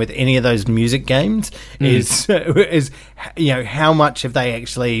biggest thing with any of those music games is you know, how much have they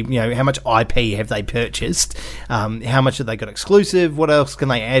actually, you know, how much IP have they purchased? How much have they got exclusive? What else can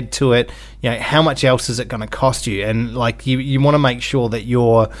they add to it? You know, how much else is it going to cost you? And like, you want to make sure that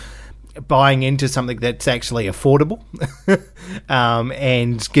you're buying into something that's actually affordable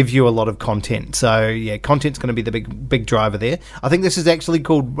and gives you a lot of content. So yeah, content's going to be the big driver there. I think this is actually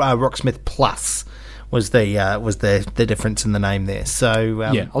called Rocksmith Plus. Was the difference in the name there? So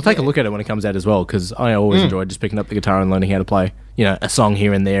Yeah, I'll take a look at it when it comes out as well, because I always enjoy just picking up the guitar and learning how to play, you know, a song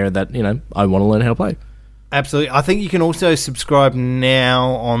here and there that, you know, I want to learn how to play. Absolutely. I think you can also subscribe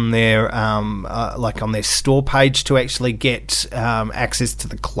now on their like on their store page to actually get access to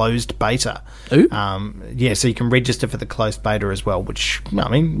the closed beta. Ooh. Yeah, so you can register for the closed beta as well, which, I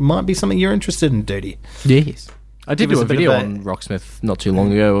mean, might be something you're interested in, Duty. Yes. I did Give us do a a bit video of a- on Rocksmith not too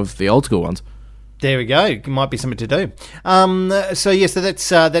long ago of the old school ones. There we go. It might be something to do.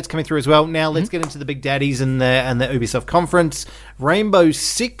 So that's coming through as well. Now let's get into the big daddies and the Ubisoft conference. Rainbow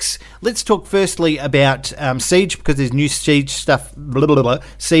Six. Let's talk firstly about Siege, because there's new Siege stuff.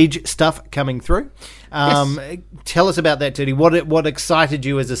 Siege stuff coming through. Tell us about that, Duty. What excited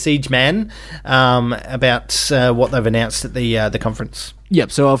you as a Siege man about what they've announced at the conference? Yep,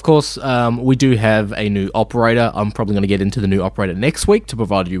 so of course we do have a new operator. I'm probably going to get into the new operator next week to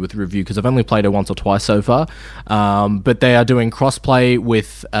provide you with a review, because I've only played it once or twice so far. But they are doing crossplay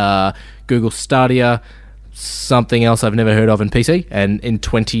with Google Stadia, something else I've never heard of in PC. And in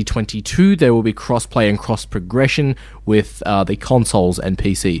 2022, there will be crossplay and cross-progression with the consoles and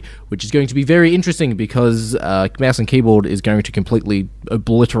PC, which is going to be very interesting, because mouse and keyboard is going to completely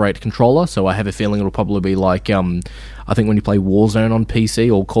obliterate controller. So I have a feeling it'll probably be like, I think when you play Warzone on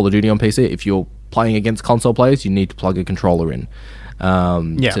PC or Call of Duty on PC, if you're playing against console players, you need to plug a controller in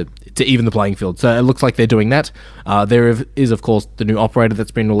to even the playing field. So it looks like they're doing that. There is, of course, the new operator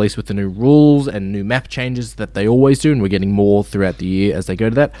that's been released with the new rules and new map changes that they always do, and we're getting more throughout the year as they go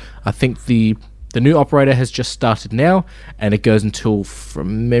to that. I think the new operator has just started now, and it goes until,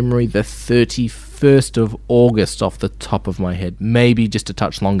 from memory, the 31st 1st of August off the top of my head, maybe just a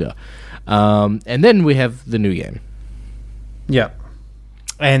touch longer. And then we have the new game. Yeah.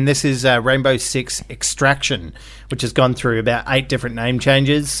 And this is Rainbow Six Extraction, which has gone through about 8 different name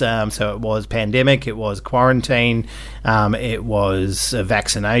changes. So it was Pandemic, it was Quarantine, it was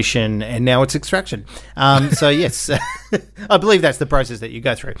Vaccination, and now it's Extraction. So yes, I believe that's the process that you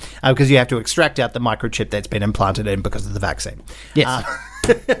go through, because you have to extract out the microchip that's been implanted in because of the vaccine. Yes.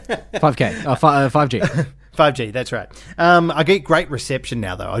 5K, 5G. 5G, that's right. I get great reception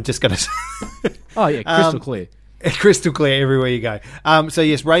now, though. I just got to. Oh yeah, crystal clear. Crystal clear everywhere you go. So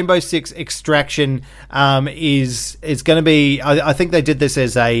yes, Rainbow Six Extraction is going to be. I think they did this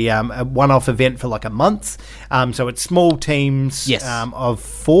as a one-off event for like a month. So it's small teams. Yes. Of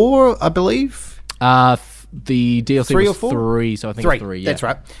 4, I believe. The DLC 3 was or 4? 3, so I think 3. Yeah. That's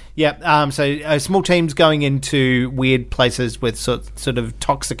right. Yeah. So small teams going into weird places with sort of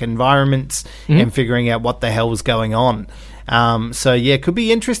toxic environments and figuring out what the hell was going on. So yeah, could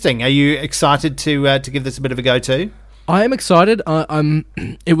be interesting. Are you excited to give this a bit of a go too? I am excited.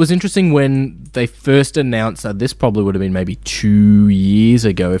 It was interesting when they first announced that. This probably would have been maybe 2 years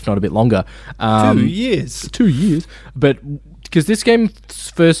ago, if not a bit longer. 2 years. 2 years. But because this game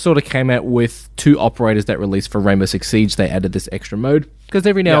first sort of came out with 2 operators that released for Rainbow Six Siege, they added this extra mode. Because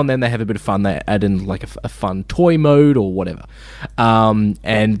every now and then they have a bit of fun. They add in like a fun toy mode or whatever.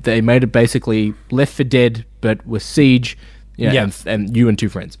 And they made it basically Left 4 Dead, but with Siege. And you and 2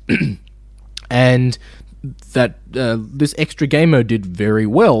 friends. And that this extra game mode did very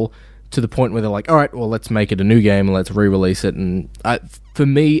well, to the point where they're like, all right, well, let's make it a new game and let's re-release it. And for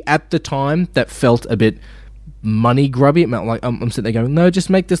me, at the time, that felt a bit money grubby. It meant like I'm sitting there going, no, just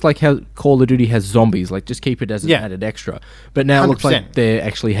make this like how Call of Duty has zombies. Like, just keep it as an added extra. But now 100%. It looks like they're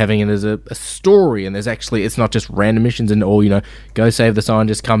actually having it as a story, and there's actually, it's not just random missions and all, go save the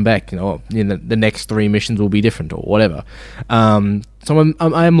scientist, come back. The next 3 missions will be different or whatever. So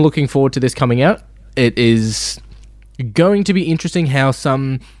I am looking forward to this coming out. It is going to be interesting how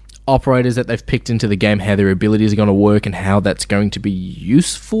some operators that they've picked into the game, how their abilities are going to work and how that's going to be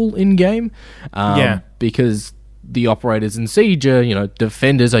useful in game. Because the operators in Siege are,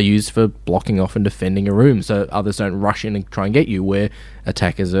 defenders are used for blocking off and defending a room, so others don't rush in and try and get you, where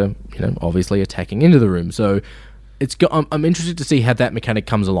attackers are, obviously attacking into the room. So I'm interested to see how that mechanic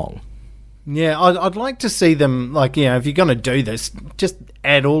comes along. Yeah, I'd like to see them, like, if you're going to do this, just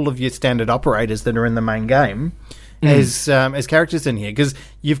add all of your standard operators that are in the main game as characters in here, because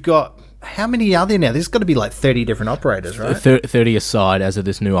you've got, how many are there now? There's got to be like 30 different operators, right? 30 aside as of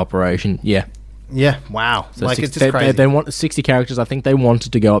this new operation, yeah. Yeah, wow. So it's just crazy. They want 60 characters. I think they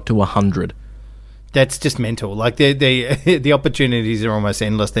wanted to go up to 100. That's just mental. Like, the opportunities are almost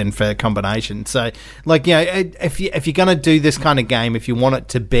endless then for combination. So, like, if you're going to do this kind of game, if you want it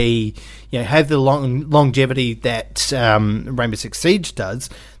to be, have the longevity that Rainbow Six Siege does,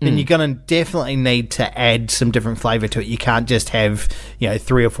 then you're going to definitely need to add some different flavour to it. You can't just have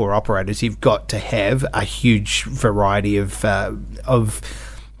 3 or 4 operators. You've got to have a huge variety of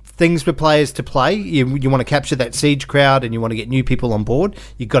things for players to play. You want to capture that Siege crowd, and you want to get new people on board.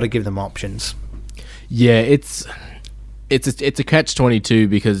 You've got to give them options. Yeah, it's a catch-22,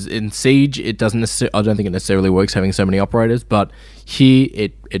 because in Siege it doesn't necessarily, I don't think it necessarily works having so many operators, but here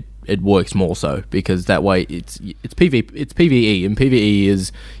it works more so, because that way it's PvE, and PvE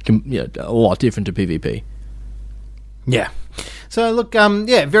is a lot different to PvP. Yeah. So look,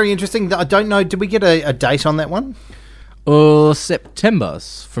 very interesting. I don't know, did we get a date on that one? September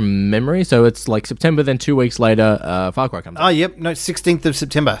from memory. So it's like September, then 2 weeks later, Far Cry comes out. Oh, yep. No, 16th of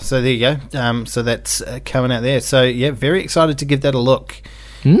September. So there you go. So that's coming out there. So, yeah, very excited to give that a look.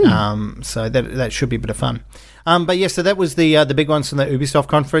 So that should be a bit of fun. But, yeah, so that was the big ones from the Ubisoft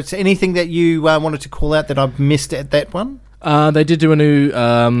conference. Anything that you wanted to call out that I've missed at that one? They did do a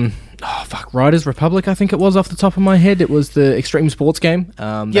new... Riders Republic, I think it was, off the top of my head. It was the extreme sports game. They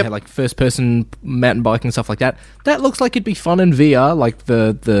had like first-person mountain bike and stuff like that. That looks like it'd be fun in VR, like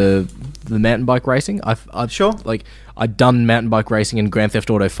the mountain bike racing. I've sure. Like, I'd done mountain bike racing in Grand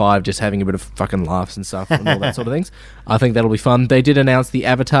Theft Auto 5, just having a bit of fucking laughs and stuff and all that sort of things. I think that'll be fun. They did announce the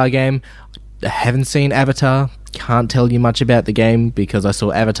Avatar game. I haven't seen Avatar. Can't tell you much about the game, because I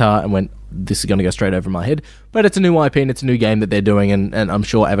saw Avatar and went, this is going to go straight over my head. But it's a new IP and it's a new game that they're doing, and I'm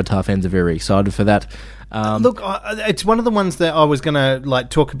sure Avatar fans are very excited for that. Look, it's one of the ones that I was going to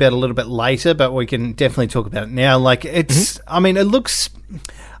talk about a little bit later, but we can definitely talk about it now. Like, it's, I mean, it looks...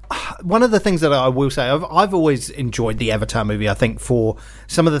 One of the things that I will say, I've always enjoyed the Avatar movie, I think, for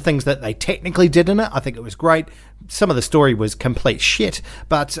some of the things that they technically did in it, I think it was great. Some of the story was complete shit,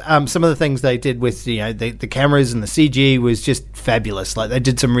 but some of the things they did with the cameras and the CG was just fabulous. Like, they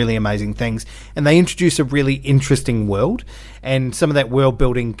did some really amazing things, and they introduced a really interesting world, and some of that world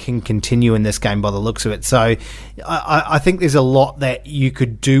building can continue in this game by the looks of it. So I think there's a lot that you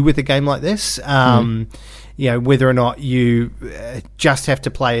could do with a game like this. Whether or not you just have to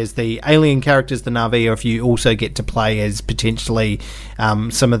play as the alien characters, the Na'vi, or if you also get to play as potentially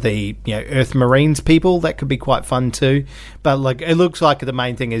some of the Earth Marines people, that could be quite fun too. But like, it looks like the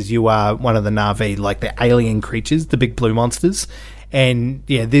main thing is you are one of the Na'vi, like the alien creatures, the big blue monsters. And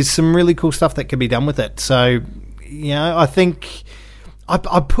there's some really cool stuff that can be done with it. So, I think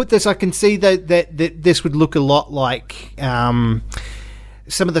I put this. I can see that this would look a lot like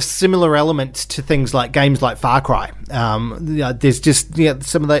some of the similar elements to things like games like Far Cry. There's just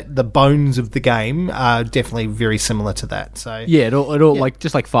some of the bones of the game are definitely very similar to that. So it all like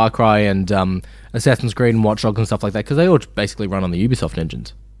just like Far Cry and Assassin's Creed and Watch Dogs and stuff like that, because they all basically run on the Ubisoft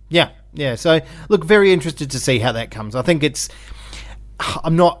engines. Yeah. So look, very interested to see how that comes. I think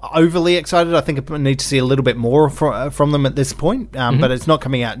I'm not overly excited. I think I need to see a little bit more from them at this point, but it's not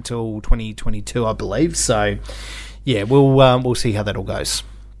coming out until 2022, I believe. So. Yeah, we'll see how that all goes.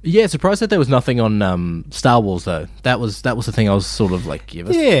 Yeah, surprised that there was nothing on Star Wars though. That was the thing I was sort of like, give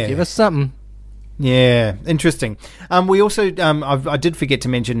us something. Yeah, interesting. We also I did forget to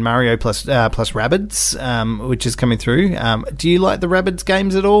mention Mario plus Rabbids, which is coming through. Do you like the Rabbids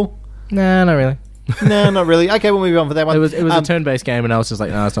games at all? Nah, not really. No, not really. Okay, we'll move on for that one. It was a turn-based game, and I was just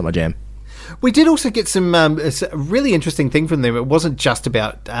like, no, it's not my jam. We did also get some a really interesting thing from them. It wasn't just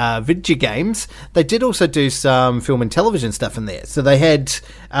about video games. They did also do some film and television stuff in there. So they had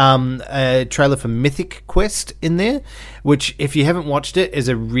a trailer for Mythic Quest in there, which, if you haven't watched it, is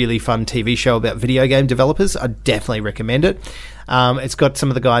a really fun TV show about video game developers. I definitely recommend it. It's got some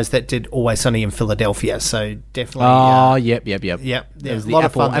of the guys that did Always Sunny in Philadelphia, so definitely. Oh, yep. Yep, it was the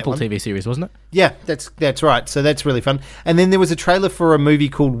Apple TV series, wasn't it? Yeah, that's right. So that's really fun. And then there was a trailer for a movie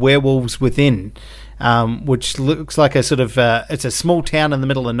called Werewolves Within, which looks like a sort of it's a small town in the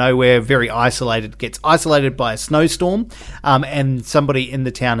middle of nowhere, very isolated. Gets isolated by a snowstorm, and somebody in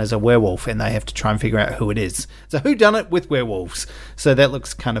the town is a werewolf, and they have to try and figure out who it is. So who done it with werewolves? So that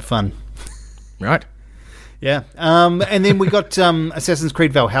looks kind of fun. Right. Yeah, and then we got Assassin's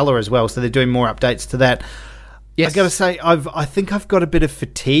Creed Valhalla as well, so they're doing more updates to that. Yes. I got to say, I think I've got a bit of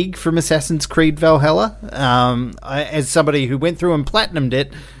fatigue from Assassin's Creed Valhalla. As somebody who went through and platinumed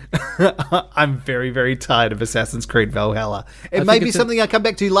it, I'm very, very tired of Assassin's Creed Valhalla. It may be something I come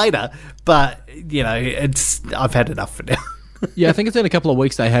back to later, but I've had enough for now. Yeah, I think it's in a couple of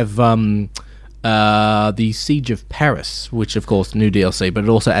weeks. They have the Siege of Paris, which of course new DLC, but it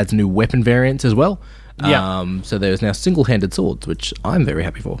also adds new weapon variants as well. Yeah. So there's now single-handed swords, which I'm very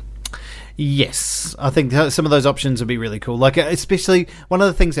happy for. Yes, I think some of those options would be really cool. Like, especially one of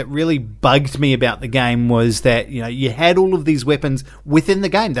the things that really bugged me about the game was that you had all of these weapons within the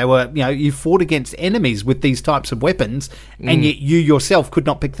game. They were you fought against enemies with these types of weapons, and yet you yourself could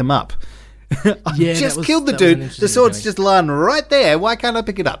not pick them up. I just killed the dude. The sword's just lying right there. Why can't I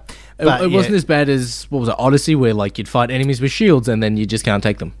pick it up? But, it wasn't as bad as what was it, Odyssey, where like you'd fight enemies with shields and then you just can't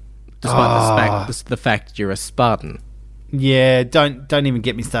take them. Despite the fact you're a Spartan. Yeah, don't even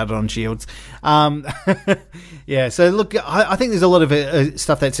get me started on shields. Yeah, so look, I think there's a lot of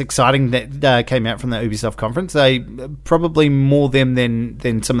stuff that's exciting that came out from the Ubisoft conference. Probably more them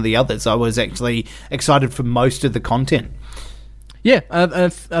than some of the others. I was actually excited for most of the content. Yeah, I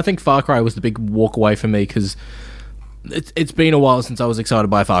think Far Cry was the big walk away for me because it's been a while since I was excited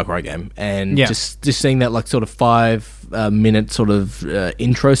by a Far Cry game, and just seeing that like sort of 5-minute sort of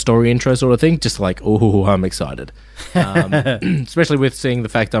story intro sort of thing, just like, oh, I'm excited. Especially with seeing the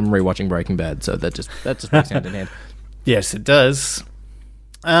fact I'm rewatching Breaking Bad, so that just works hand in hand. Yes, it does.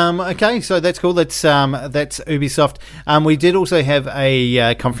 Okay, so that's cool. That's Ubisoft. We did also have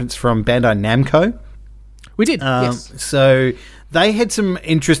a conference from Bandai Namco. We did. Yes. So they had some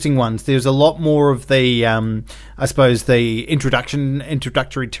interesting ones. There's a lot more of the, I suppose, the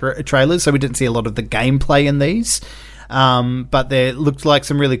introductory trailers. So we didn't see a lot of the gameplay in these. But there looked like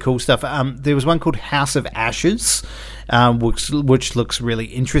some really cool stuff. There was one called House of Ashes, which looks really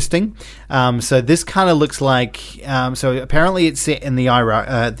interesting. So this kind of looks like. So apparently it's set in the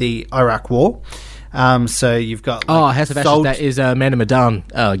Iraq War. So you've got House of Ashes. That is a Man of Medan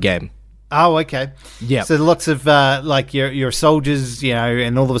game. Oh, okay. Yeah. So lots of like your soldiers,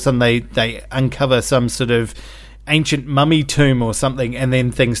 and all of a sudden they uncover some sort of ancient mummy tomb or something, and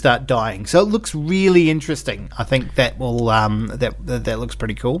then things start dying. So it looks really interesting. I think that will that looks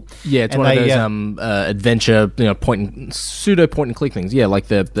pretty cool. Yeah, it's And one of they, those adventure, pseudo point and click things. Yeah, like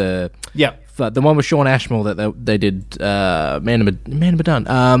the one with Sean Ashmore that they did, Man of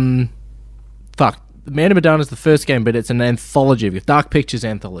Medan. Man of Medan is the first game, but it's an anthology of Dark Pictures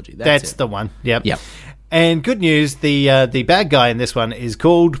anthology. That's the one. Yep. Yep. And good news, the bad guy in this one is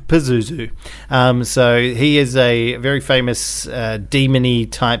called Pazuzu. So he is a very famous demon-y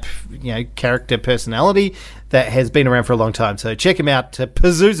type, character personality that has been around for a long time. So check him out,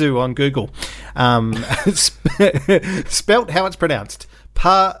 Pazuzu on Google. Spelt how it's pronounced,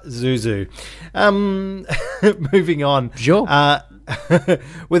 Pazuzu. Moving on. Sure.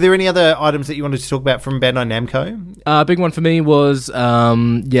 Were there any other items that you wanted to talk about from Bandai Namco? Big one for me was,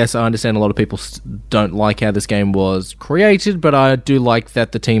 yes, I understand a lot of people don't like how this game was created, but I do like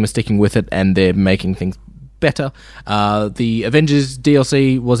that the team is sticking with it and they're making things better. The Avengers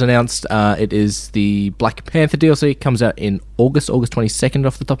DLC was announced. It is the Black Panther DLC. It comes out in August 22nd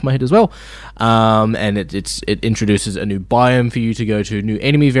off the top of my head as well. And it introduces a new biome for you to go to, new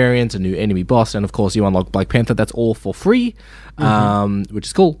enemy variants, a new enemy boss, and of course you unlock Black Panther. That's all for free, which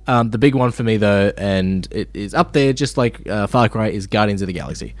is cool. The big one for me though, and it is up there just like Far Cry, is Guardians of the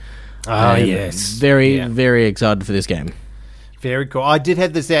Galaxy. Yes. Very excited for this game. Very cool. I did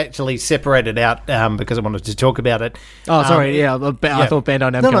have this actually separated out because I wanted to talk about it. Oh, sorry. I thought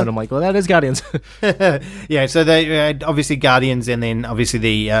Bandai Namco, and I'm like, well, that is Guardians. Yeah, so they had obviously Guardians, and then obviously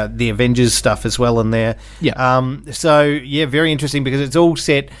the Avengers stuff as well in there. Yeah. So yeah, very interesting because it's all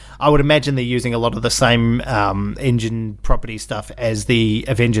set. I would imagine they're using a lot of the same engine property stuff as the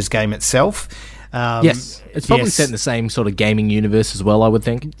Avengers game itself. Yes, it's probably set in the same sort of gaming universe as well, I would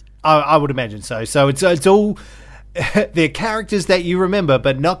think. I would imagine so. So it's all. They're characters that you remember,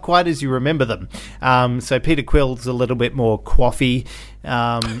 but not quite as you remember them. So Peter Quill's a little bit more coiffy.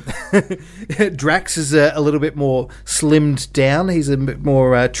 Drax is a little bit more slimmed down. He's a bit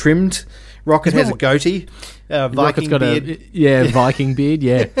more trimmed. Rocket has a goatee. Viking beard. Viking beard,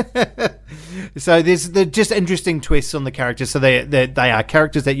 yeah. So they're just interesting twists on the characters. So they are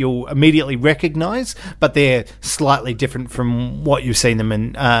characters that you'll immediately recognise, but they're slightly different from what you've seen them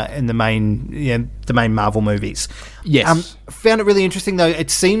in the main Marvel movies. Yes. Found it really interesting though. It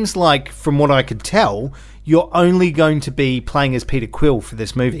seems like, from what I could tell, you're only going to be playing as Peter Quill for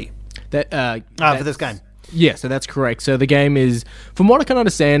this movie. For this game. Yeah, so that's correct. So the game is, from what I can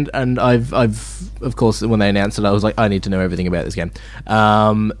understand, and I've of course, when they announced it, I was like, I need to know everything about this game.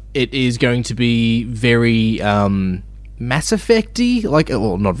 It is going to be very Mass Effect-y,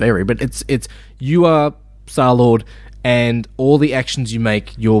 not very, but it's you are Star-Lord, and all the actions you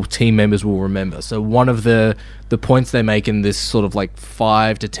make, your team members will remember. So one of the points they make in this sort of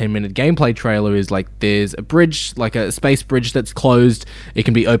 5 to 10 minute gameplay trailer is there's a bridge, like a space bridge that's closed. It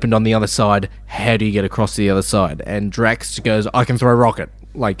can be opened on the other side. How do you get across to the other side? And Drax goes, I can throw a rocket.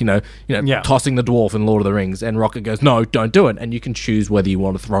 Tossing the dwarf in Lord of the Rings. And Rocket goes, no, don't do it. And you can choose whether you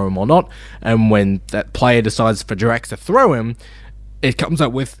want to throw him or not. And when that player decides for Drax to throw him, it comes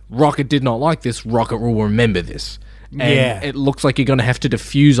up with, Rocket did not like this. Rocket will remember this. And it looks like you're going to have to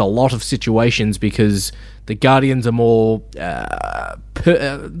diffuse a lot of situations because the Guardians are more,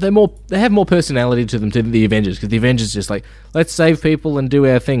 they have more personality to them than the Avengers. Because the Avengers just let's save people and do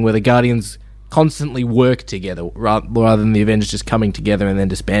our thing, where the Guardians constantly work together rather than the Avengers just coming together and then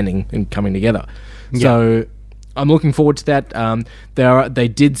disbanding and coming together. Yeah. So I'm looking forward to that. They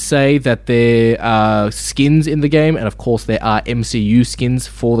did say that there are skins in the game, and of course there are MCU skins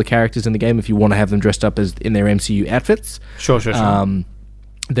for the characters in the game if you want to have them dressed up as in their MCU outfits. Sure.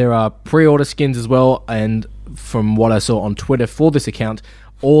 There are pre-order skins as well, and from what I saw on Twitter for this account,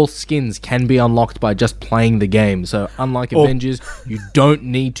 all skins can be unlocked by just playing the game. So unlike Avengers, you don't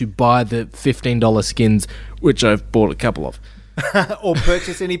need to buy the $15 skins, which I've bought a couple of. Or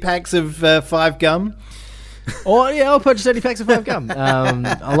purchase any packs of 5 gum. I'll purchase 80 packs of 5 gum.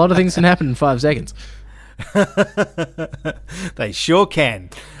 A lot of things can happen in 5 seconds. They sure can.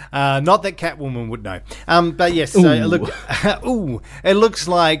 Not that Catwoman would know. But yes, so it looks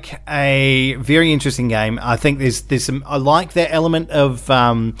like a very interesting game. I think there's some. I like that element of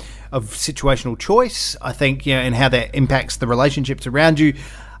situational choice. I think, and how that impacts the relationships around you.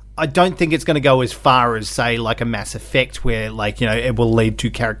 I don't think it's going to go as far as, say, like a Mass Effect where, it will lead to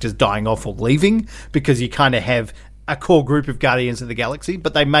characters dying off or leaving, because you kind of have a core group of Guardians of the Galaxy,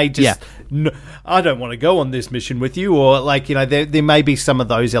 but they may just, I don't want to go on this mission with you, or there may be some of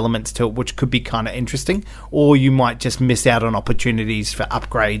those elements to it which could be kind of interesting, or you might just miss out on opportunities for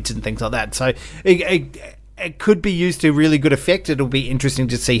upgrades and things like that. So it could be used to really good effect. It'll be interesting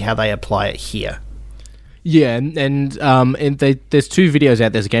to see how they apply it here. Yeah, there's two videos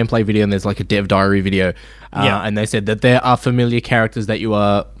out. There's a gameplay video and there's like a dev diary video. And they said that there are familiar characters that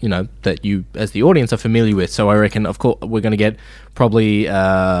that you as the audience are familiar with. So I reckon, of course, we're going to get probably,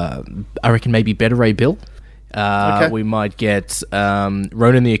 I reckon maybe Beta Ray Bill. Okay. We might get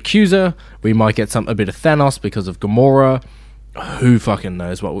Ronan the Accuser. We might get a bit of Thanos because of Gamora. Who fucking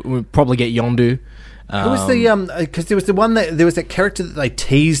knows what? We'll probably get Yondu. Who was the because there was that character that they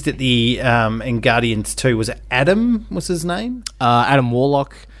teased at the in Guardians 2. Was it Adam? Was his name? Adam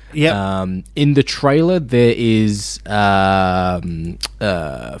Warlock. Yeah. In the trailer there is fuck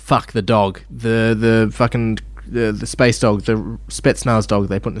the dog. The fucking the space dog, the Spetsnaz dog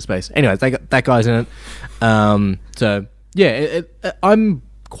they put in the space. Anyways, that guy's in it. So yeah, I'm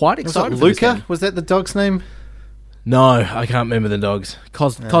quite excited. Was it Luca? Was that the dog's name? No, I can't remember the dogs.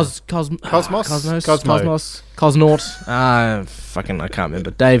 Cosmos? Cosnaut? Fucking, I can't remember.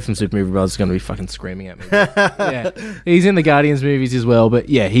 Dave from Super Movie Brothers is going to be fucking screaming at me. Yeah, he's in the Guardians movies as well, but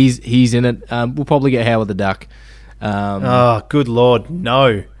yeah, he's in it. We'll probably get Howard the Duck. Oh, good Lord,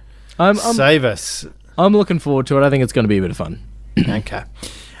 no. Save us. I'm looking forward to it. I think it's going to be a bit of fun. Okay.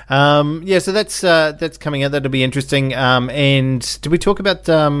 So that's coming out. That'll be interesting. And did we talk about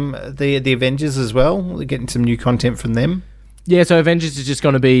the Avengers as well? We're getting some new content from them. Yeah, so Avengers is just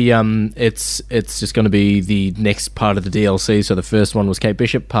going to be it's just going to be the next part of the DLC. So the first one was Kate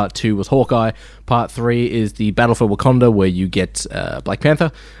Bishop, part 2 was Hawkeye, part 3 is the Battle for Wakanda, where you get Black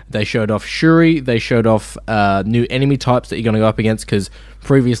Panther. They showed off Shuri. They showed off new enemy types that you're going to go up against, because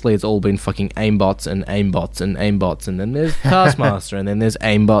previously it's all been fucking aimbots and aimbots and aimbots, and then there's Taskmaster, and then there's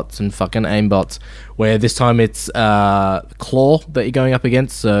aimbots and fucking aimbots, where this time it's Claw that you're going up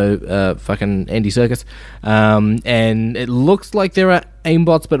against, so fucking Andy Serkis. And it looks like there are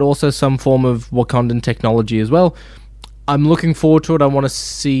aimbots, but also some form of Wakandan technology as well. I'm looking forward to it. I want to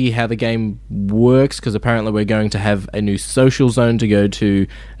see how the game works, because apparently we're going to have a new social zone to go to,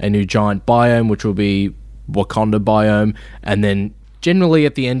 a new giant biome, which will be Wakanda biome, and then generally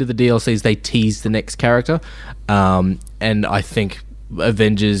at the end of the DLCs they tease the next character, and I think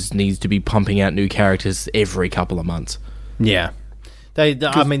Avengers needs to be pumping out new characters every couple of months. Yeah. They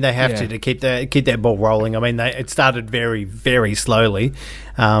have to keep that ball rolling. I mean, it started very, very slowly,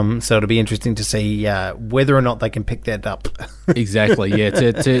 so it'll be interesting to see whether or not they can pick that up. Exactly, yeah.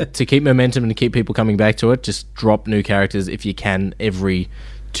 To keep momentum and to keep people coming back to it, just drop new characters if you can every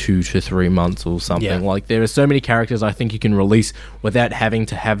 2 to 3 months or something. Yeah. Like, there are so many characters I think you can release without having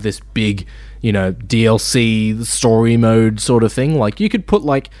to have this big, DLC story mode sort of thing. Like, you could put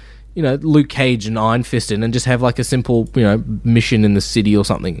Luke Cage and Iron Fist in and just have like a simple, mission in the city or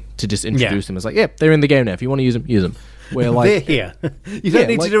something to just introduce them. It's like, they're in the game now. If you want to use them, use them. Where they're here. You don't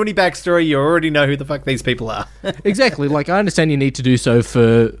need to do any backstory. You already know who the fuck these people are. Exactly. Like, I understand you need to do so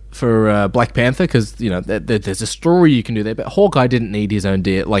for Black Panther, because there's a story you can do there. But Hawkeye didn't need his own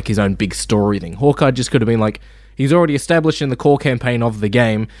his own big story thing. Hawkeye just could have been like, he's already established in the core campaign of the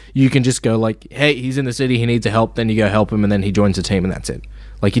game. You can just go like, hey, he's in the city. He needs help. Then you go help him, and then he joins the team, and that's it.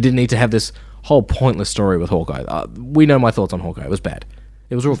 Like, you didn't need to have this whole pointless story with Hawkeye. We know my thoughts on Hawkeye. It was bad.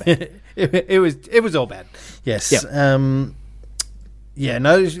 It was real bad. it was all bad. Yes. Yep.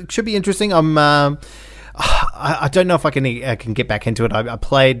 It should be interesting. I don't know if I can get back into it. I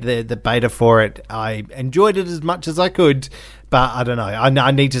played the beta for it. I enjoyed it as much as I could, but I don't know.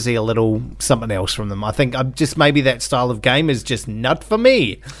 I need to see a little something else from them. I think maybe that style of game is just not for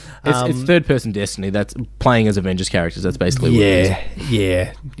me. It's third-person Destiny. That's playing as Avengers characters. That's basically what it is.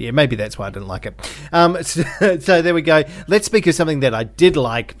 Yeah. Maybe that's why I didn't like it. So there we go. Let's speak of something that I did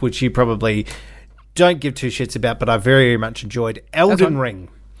like, which you probably don't give two shits about, but I very much enjoyed. Elden Ring.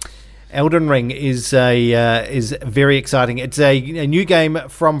 Elden Ring is very exciting. It's a new game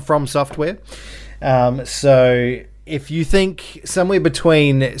from Software. So if you think somewhere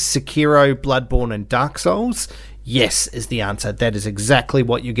between Sekiro, Bloodborne, and Dark Souls, yes is the answer. That is exactly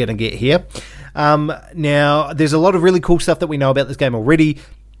what you're going to get here. Now, there's a lot of really cool stuff that we know about this game already.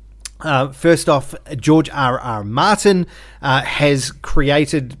 First off, George R.R. Martin has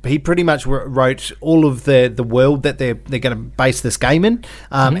created. He pretty much wrote all of the world that they're going to base this game in,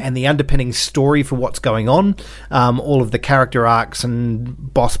 and the underpinning story for what's going on. All of the character arcs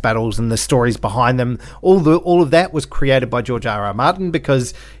and boss battles and the stories behind them. All of that was created by George R.R. Martin,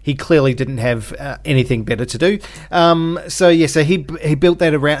 because he clearly didn't have anything better to do. So he built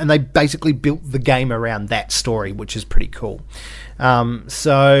that around, and they basically built the game around that story, which is pretty cool.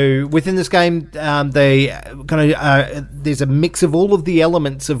 So within this game, they kind of there's a mix of all of the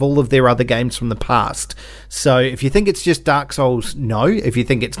elements of all of their other games from the past. So if you think it's just Dark Souls, no. If you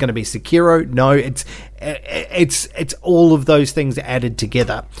think it's going to be Sekiro, no. It's all of those things added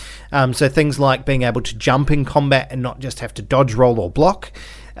together. So things like being able to jump in combat and not just have to dodge, roll, or block.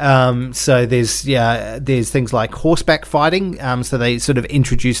 So there's things like horseback fighting. So they sort of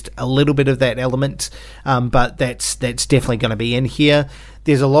introduced a little bit of that element, but that's definitely going to be in here.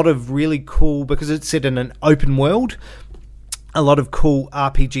 There's a lot of really cool, because it's set in an open world, a lot of cool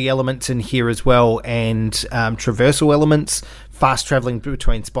RPG elements in here as well, and traversal elements. Fast traveling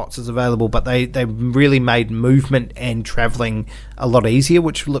between spots is available, but they really made movement and traveling a lot easier,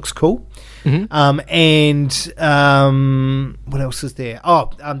 which looks cool. What else is there?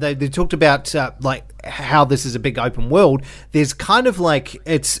 They talked about like how this is a big open world. There's kind of like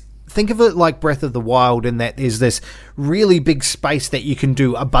think of it like Breath of the Wild, in that there's this really big space that you can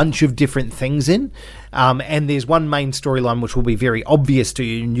do a bunch of different things in. And there's one main storyline which will be very obvious to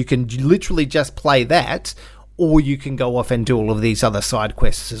you, and you can literally just play that, or you can go off and do all of these other side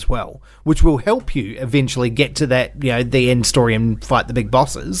quests as well, which will help you eventually get to that, the end story and fight the big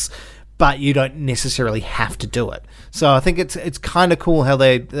bosses, but you don't necessarily have to do it. So I think it's kind of cool how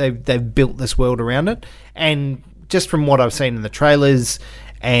they've built this world around it. And just from what I've seen in the trailers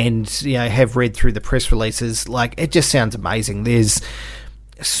and have read through the press releases, like, it just sounds amazing. There's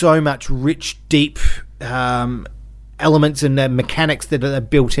so much rich, deep elements and mechanics that are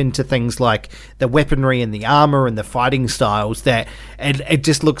built into things like the weaponry and the armor and the fighting styles, that it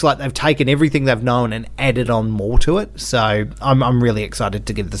just looks like they've taken everything they've known and added on more to it. So I'm really excited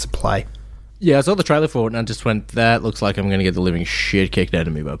to give this a play. Yeah, I saw the trailer for it and I just went, that looks like I'm going to get the living shit kicked out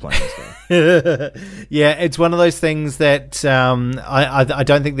of me by playing this game. Yeah, it's one of those things that I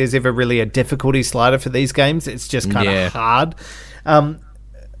don't think there's ever really a difficulty slider for these games. It's just kind of hard.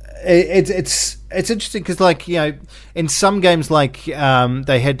 It's interesting because, like, in some games, like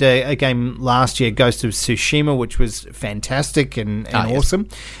they had a game last year, Ghost of Tsushima, which was fantastic and awesome.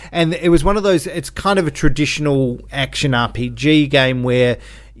 And it was one of those, it's kind of a traditional action RPG game where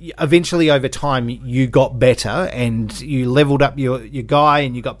eventually over time you got better and you leveled up your guy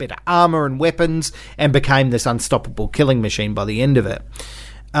and you got better armor and weapons and became this unstoppable killing machine by the end of it.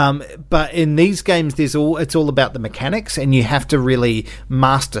 But in these games, it's all about the mechanics, and you have to really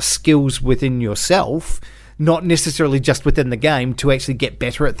master skills within yourself, not necessarily just within the game, to actually get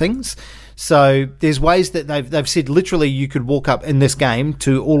better at things. So there's ways that they've said literally you could walk up in this game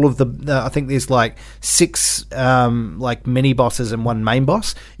to all of the I think there's like 6 like mini bosses and 1 main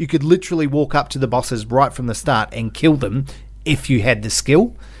boss. You could literally walk up to the bosses right from the start and kill them if you had the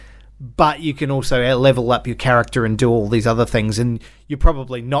skill. But you can also level up your character and do all these other things, and you're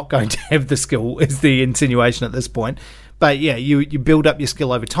probably not going to have the skill, is the insinuation at this point. But yeah, you build up your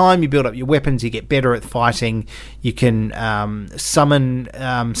skill over time, you build up your weapons, you get better at fighting, you can summon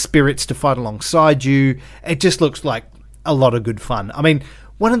spirits to fight alongside you. It just looks like a lot of good fun. I mean,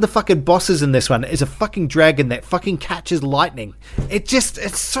 one of the fucking bosses in this one is a fucking dragon that fucking catches lightning.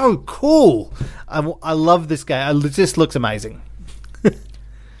 It's so cool. I love this game. It just looks amazing.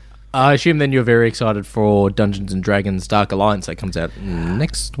 I assume then you're very excited for Dungeons & Dragons Dark Alliance that comes out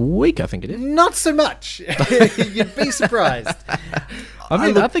next week, I think it is. Not so much. You'd be surprised.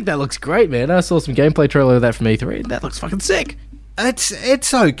 I think that looks great, man. I saw some gameplay trailer of that from E3, and that looks fucking sick.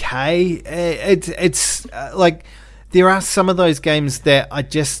 It's okay. It's like, there are some of those games that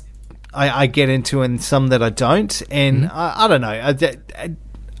I get into and some that I don't, and I don't know.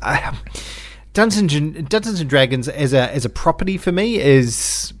 Dungeons and Dragons as a property for me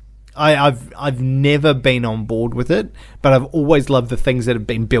is, I've never been on board with it, but I've always loved the things that have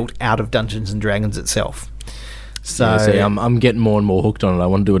been built out of Dungeons and Dragons itself. So yeah, see, I'm getting more and more hooked on it. I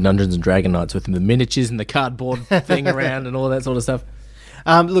want to do a Dungeons and Dragon nights with the miniatures and the cardboard thing around and all that sort of stuff.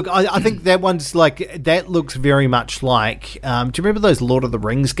 Look, I think that one's like, that looks very much like, do you remember those Lord of the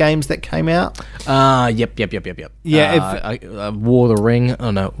Rings games that came out? Yep. Yeah, War of the Ring.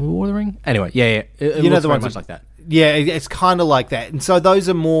 Oh no, War of the Ring. Anyway, yeah. It looks very much like that. Yeah, it's kind of like that. And so those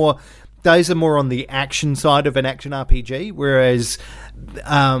are more on the action side of an action RPG, whereas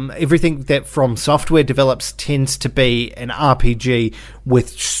everything that From Software develops tends to be an RPG with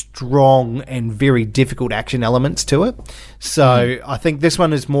strong and very difficult action elements to it. So I think this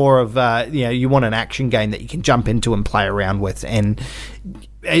one is more of you want an action game that you can jump into and play around with, and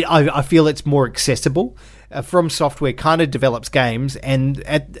I feel it's more accessible. From Software kind of develops games, and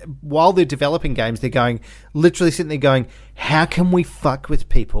while they're developing games, they're literally sitting there going, how can we fuck with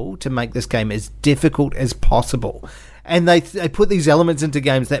people to make this game as difficult as possible? And they put these elements into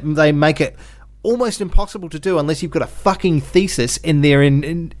games that they make it almost impossible to do unless you've got a fucking thesis in there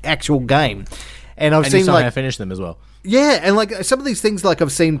in actual game. And I've seen somehow finish them as well. Yeah, and like some of these things, like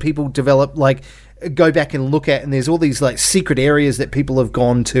I've seen people develop, like go back and look at, and there's all these like secret areas that people have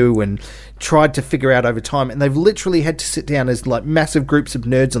gone to and tried to figure out over time, and they've literally had to sit down as like massive groups of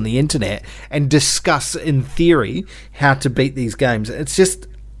nerds on the internet and discuss in theory how to beat these games. It's just,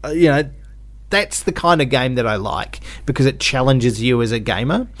 that's the kind of game that I like, because it challenges you as a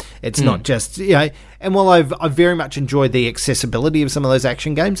gamer. It's not just, and while I very much enjoy the accessibility of some of those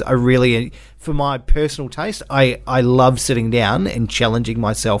action games, I really, for my personal taste, I love sitting down and challenging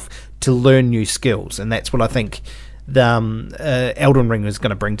myself to learn new skills, and that's what I think the Elden Ring is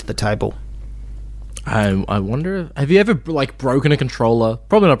going to bring to the table. I wonder, have you ever like broken a controller?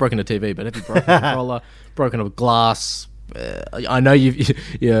 Probably not broken a TV, but have you broken a controller, broken a glass? I know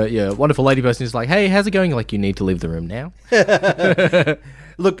your wonderful lady person is like, hey, how's it going? You're like, you need to leave the room now.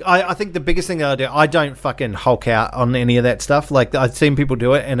 Look, I think the biggest thing that I don't fucking Hulk out on any of that stuff. Like, I've seen people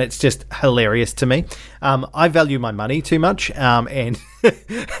do it, and it's just hilarious to me. I value my money too much, and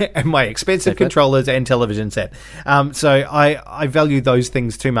and my expensive controllers and television set. So I value those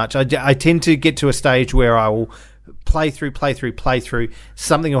things too much. I tend to get to a stage where I will play through.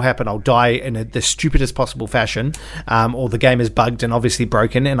 Something will happen. I'll die in the stupidest possible fashion, or the game is bugged and obviously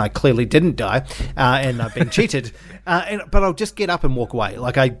broken, and I clearly didn't die, and I've been cheated. But I'll just get up and walk away.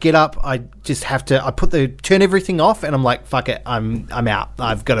 Like, I get up, I just have to. I turn everything off, and I'm like, fuck it, I'm out.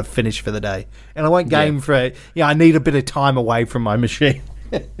 I've got to finish for the day, and I won't game for. I need a bit of time away from my machine.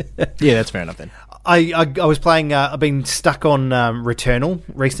 Yeah, that's fair enough then. I was playing, I've been stuck on Returnal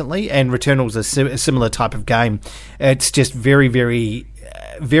recently, and Returnal's a similar type of game. It's just very, very,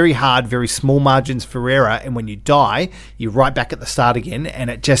 very hard, very small margins for error, and when you die, you're right back at the start again, and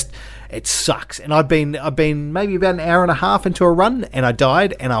it sucks. And I've been maybe about an hour and a half into a run, and I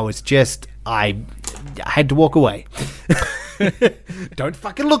died, and I had to walk away. Don't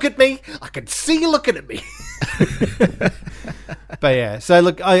fucking look at me. I can see you looking at me. But yeah, so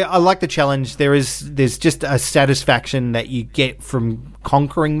look, I like the challenge. There's just a satisfaction that you get from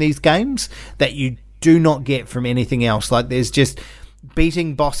conquering these games that you do not get from anything else. Like, there's just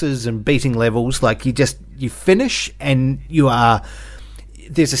beating bosses and beating levels. Like, you finish, and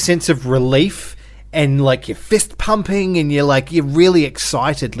there's a sense of relief, and like you're fist pumping, and you're really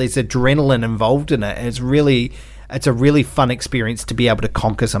excited. There's adrenaline involved in it, and it's a really fun experience to be able to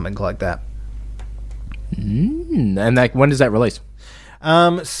conquer something like that. And when does that release?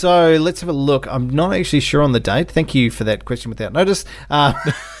 So let's have a look. I'm not actually sure on the date. Thank you for that question without notice. I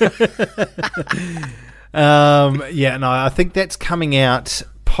think that's coming out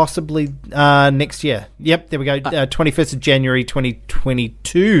possibly next year. Yep, there we go. 21st of January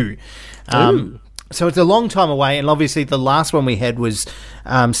 2022. So it's a long time away, and obviously the last one we had was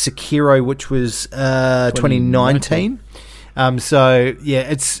Sekiro, which was 2019. So yeah,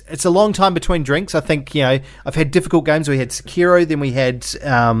 it's a long time between drinks. I think, I've had difficult games. We had Sekiro, then we had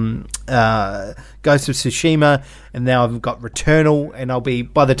Ghost of Tsushima, and now I've got Returnal,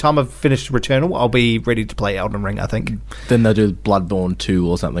 and by the time I've finished Returnal, I'll be ready to play Elden Ring, I think. Then they'll do Bloodborne 2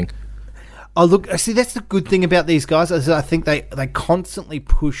 or something. Oh, look, see, that's the good thing about these guys, is I think they constantly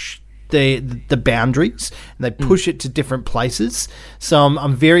push the boundaries, and they push it to different places. So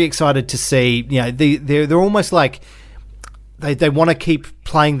I'm very excited to see, they're almost like they want to keep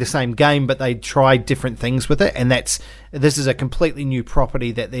playing the same game, but they try different things with it, and this is a completely new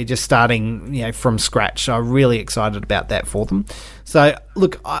property that they're just starting, from scratch. So I'm really excited about that for them. So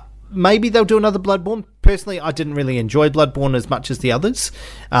look, maybe they'll do another Bloodborne. Personally, I didn't really enjoy Bloodborne as much as the others.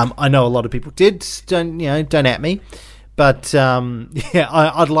 I know a lot of people did. Don't at me. But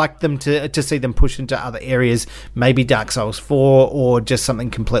I'd like them to see them push into other areas, maybe Dark Souls 4 or just something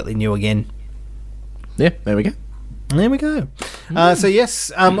completely new again. Yeah, there we go. There we go. So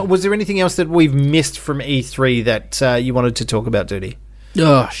yes, was there anything else that we've missed from E3 that you wanted to talk about, Duty?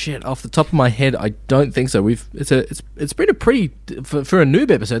 Oh shit! Off the top of my head, I don't think so. It's been a pretty for a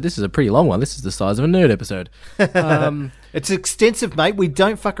noob episode. This is a pretty long one. This is the size of a nerd episode. It's extensive, mate. We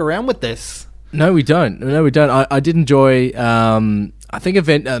don't fuck around with this. No, we don't. I did enjoy. I think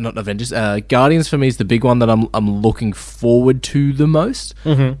not Avengers. Guardians for me is the big one that I'm looking forward to the most.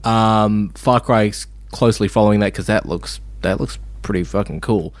 Mm-hmm. Far Cry's closely following that because that looks pretty fucking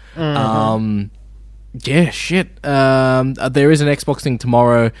cool. Mm-hmm. Yeah, shit. There is an Xbox thing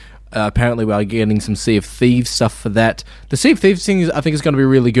tomorrow. Apparently, we are getting some Sea of Thieves stuff for that. The Sea of Thieves thing, I think, is going to be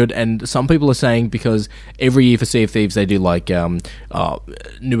really good, and some people are saying because every year for Sea of Thieves they do like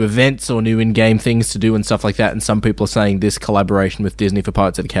new events or new in-game things to do and stuff like that, and some people are saying this collaboration with Disney for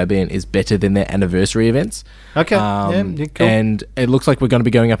Pirates of the Caribbean is better than their anniversary events. Okay, yeah, cool. And it looks like we're going to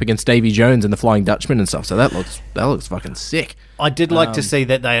be going up against Davy Jones and the Flying Dutchman and stuff, so that looks fucking sick. I did like to see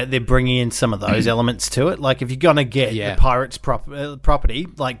that they're bringing in some of those elements to it. Like, if you're gonna get the Pirates property,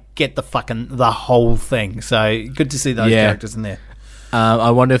 like, get the whole thing. So good to see those characters in there. I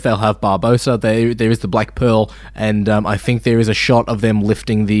wonder if they'll have Barbossa. There is the Black Pearl, and I think there is a shot of them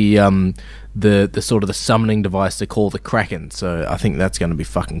lifting the sort of the summoning device to call the Kraken. So I think that's going to be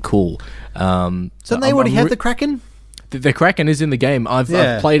fucking cool. So they already have the Kraken? The Kraken is in the game. I've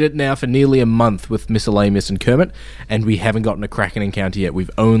played it now for nearly a month with Miscellaneous and Kermit, and we haven't gotten a Kraken encounter yet. We've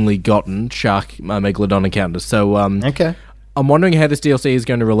only gotten Shark Megalodon encounters. So okay. I'm wondering how this DLC is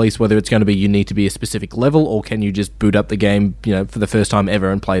going to release, whether it's going to be you need to be a specific level, or can you just boot up the game, for the first time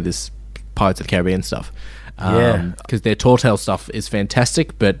ever and play this Pirates of the Caribbean stuff. Because their Tortale stuff is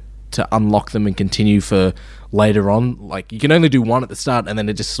fantastic, but to unlock them and continue for later on, like, you can only do one at the start, and then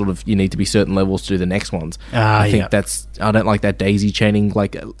it just sort of, you need to be certain levels to do the next ones. I think I don't like that daisy chaining,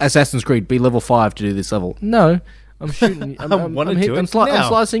 like Assassin's Creed, be level 5 to do this level. No, I'm shooting. I'm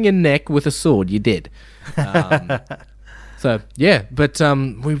slicing your neck with a sword. You're dead. So yeah, but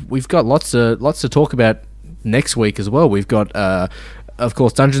we've got lots to talk about next week as well. We've got of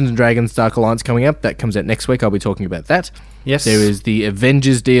course, Dungeons and Dragons Dark Alliance coming up. That comes out next week. I'll be talking about that. Yes. There is the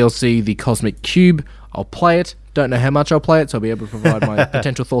Avengers DLC, the Cosmic Cube. I'll play it. Don't know how much I'll play it, so I'll be able to provide my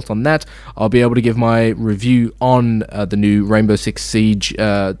potential thoughts on that. I'll be able to give my review on the new Rainbow Six Siege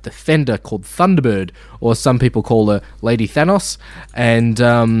Defender called Thunderbird, or some people call her Lady Thanos. And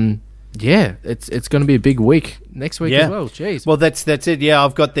yeah, it's going to be a big week next week as well. Jeez. Well, that's it. Yeah,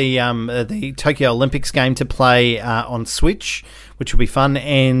 I've got the Tokyo Olympics game to play on Switch, which will be fun,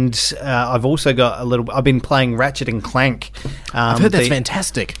 and I've also got I've been playing Ratchet and Clank. I've heard that's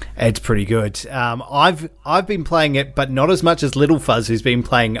fantastic. It's pretty good. I've been playing it, but not as much as Little Fuzz, who's been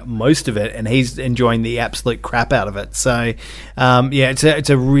playing most of it, and he's enjoying the absolute crap out of it. So, it's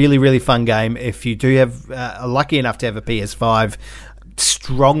a really, really fun game. If you do have are lucky enough to have a PS5.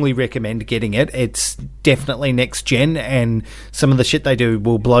 Strongly recommend getting it. It's definitely next gen, and some of the shit they do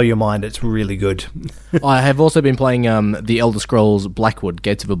will blow your mind. It's really good. I have also been playing the Elder Scrolls Blackwood,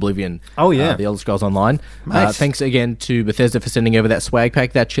 Gates of Oblivion. Oh yeah, the Elder Scrolls Online. Nice. Thanks again to Bethesda for sending over that swag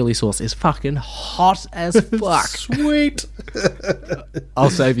pack. That chili sauce is fucking hot as fuck. Sweet.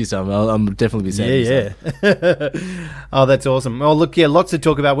 I'll save you some. I'll definitely be saving you some. Oh, that's awesome. Well, look, lots to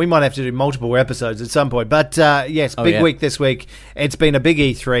talk about. We might have to do multiple episodes at some point, but yes, big week this week. It's been a big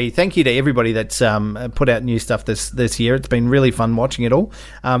E3. Thank you to everybody that's put out new stuff this year. It's been really fun watching it all.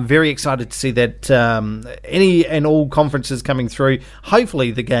 I'm very excited to see that any and all conferences coming through.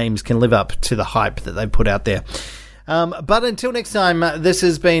 Hopefully the games can live up to the hype that they put out there. But until next time, this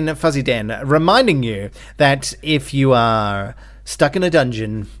has been Fuzzy Dan, reminding you that if you are stuck in a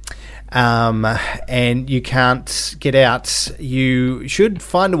dungeon and you can't get out, you should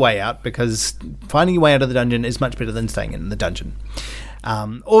find a way out, because finding your way out of the dungeon is much better than staying in the dungeon.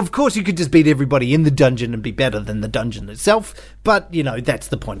 Or of course you could just beat everybody in the dungeon and be better than the dungeon itself, but that's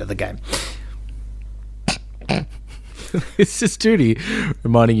the point of the game. It's just Judy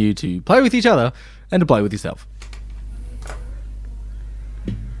reminding you to play with each other and to play with yourself.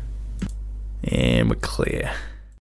 And we're clear.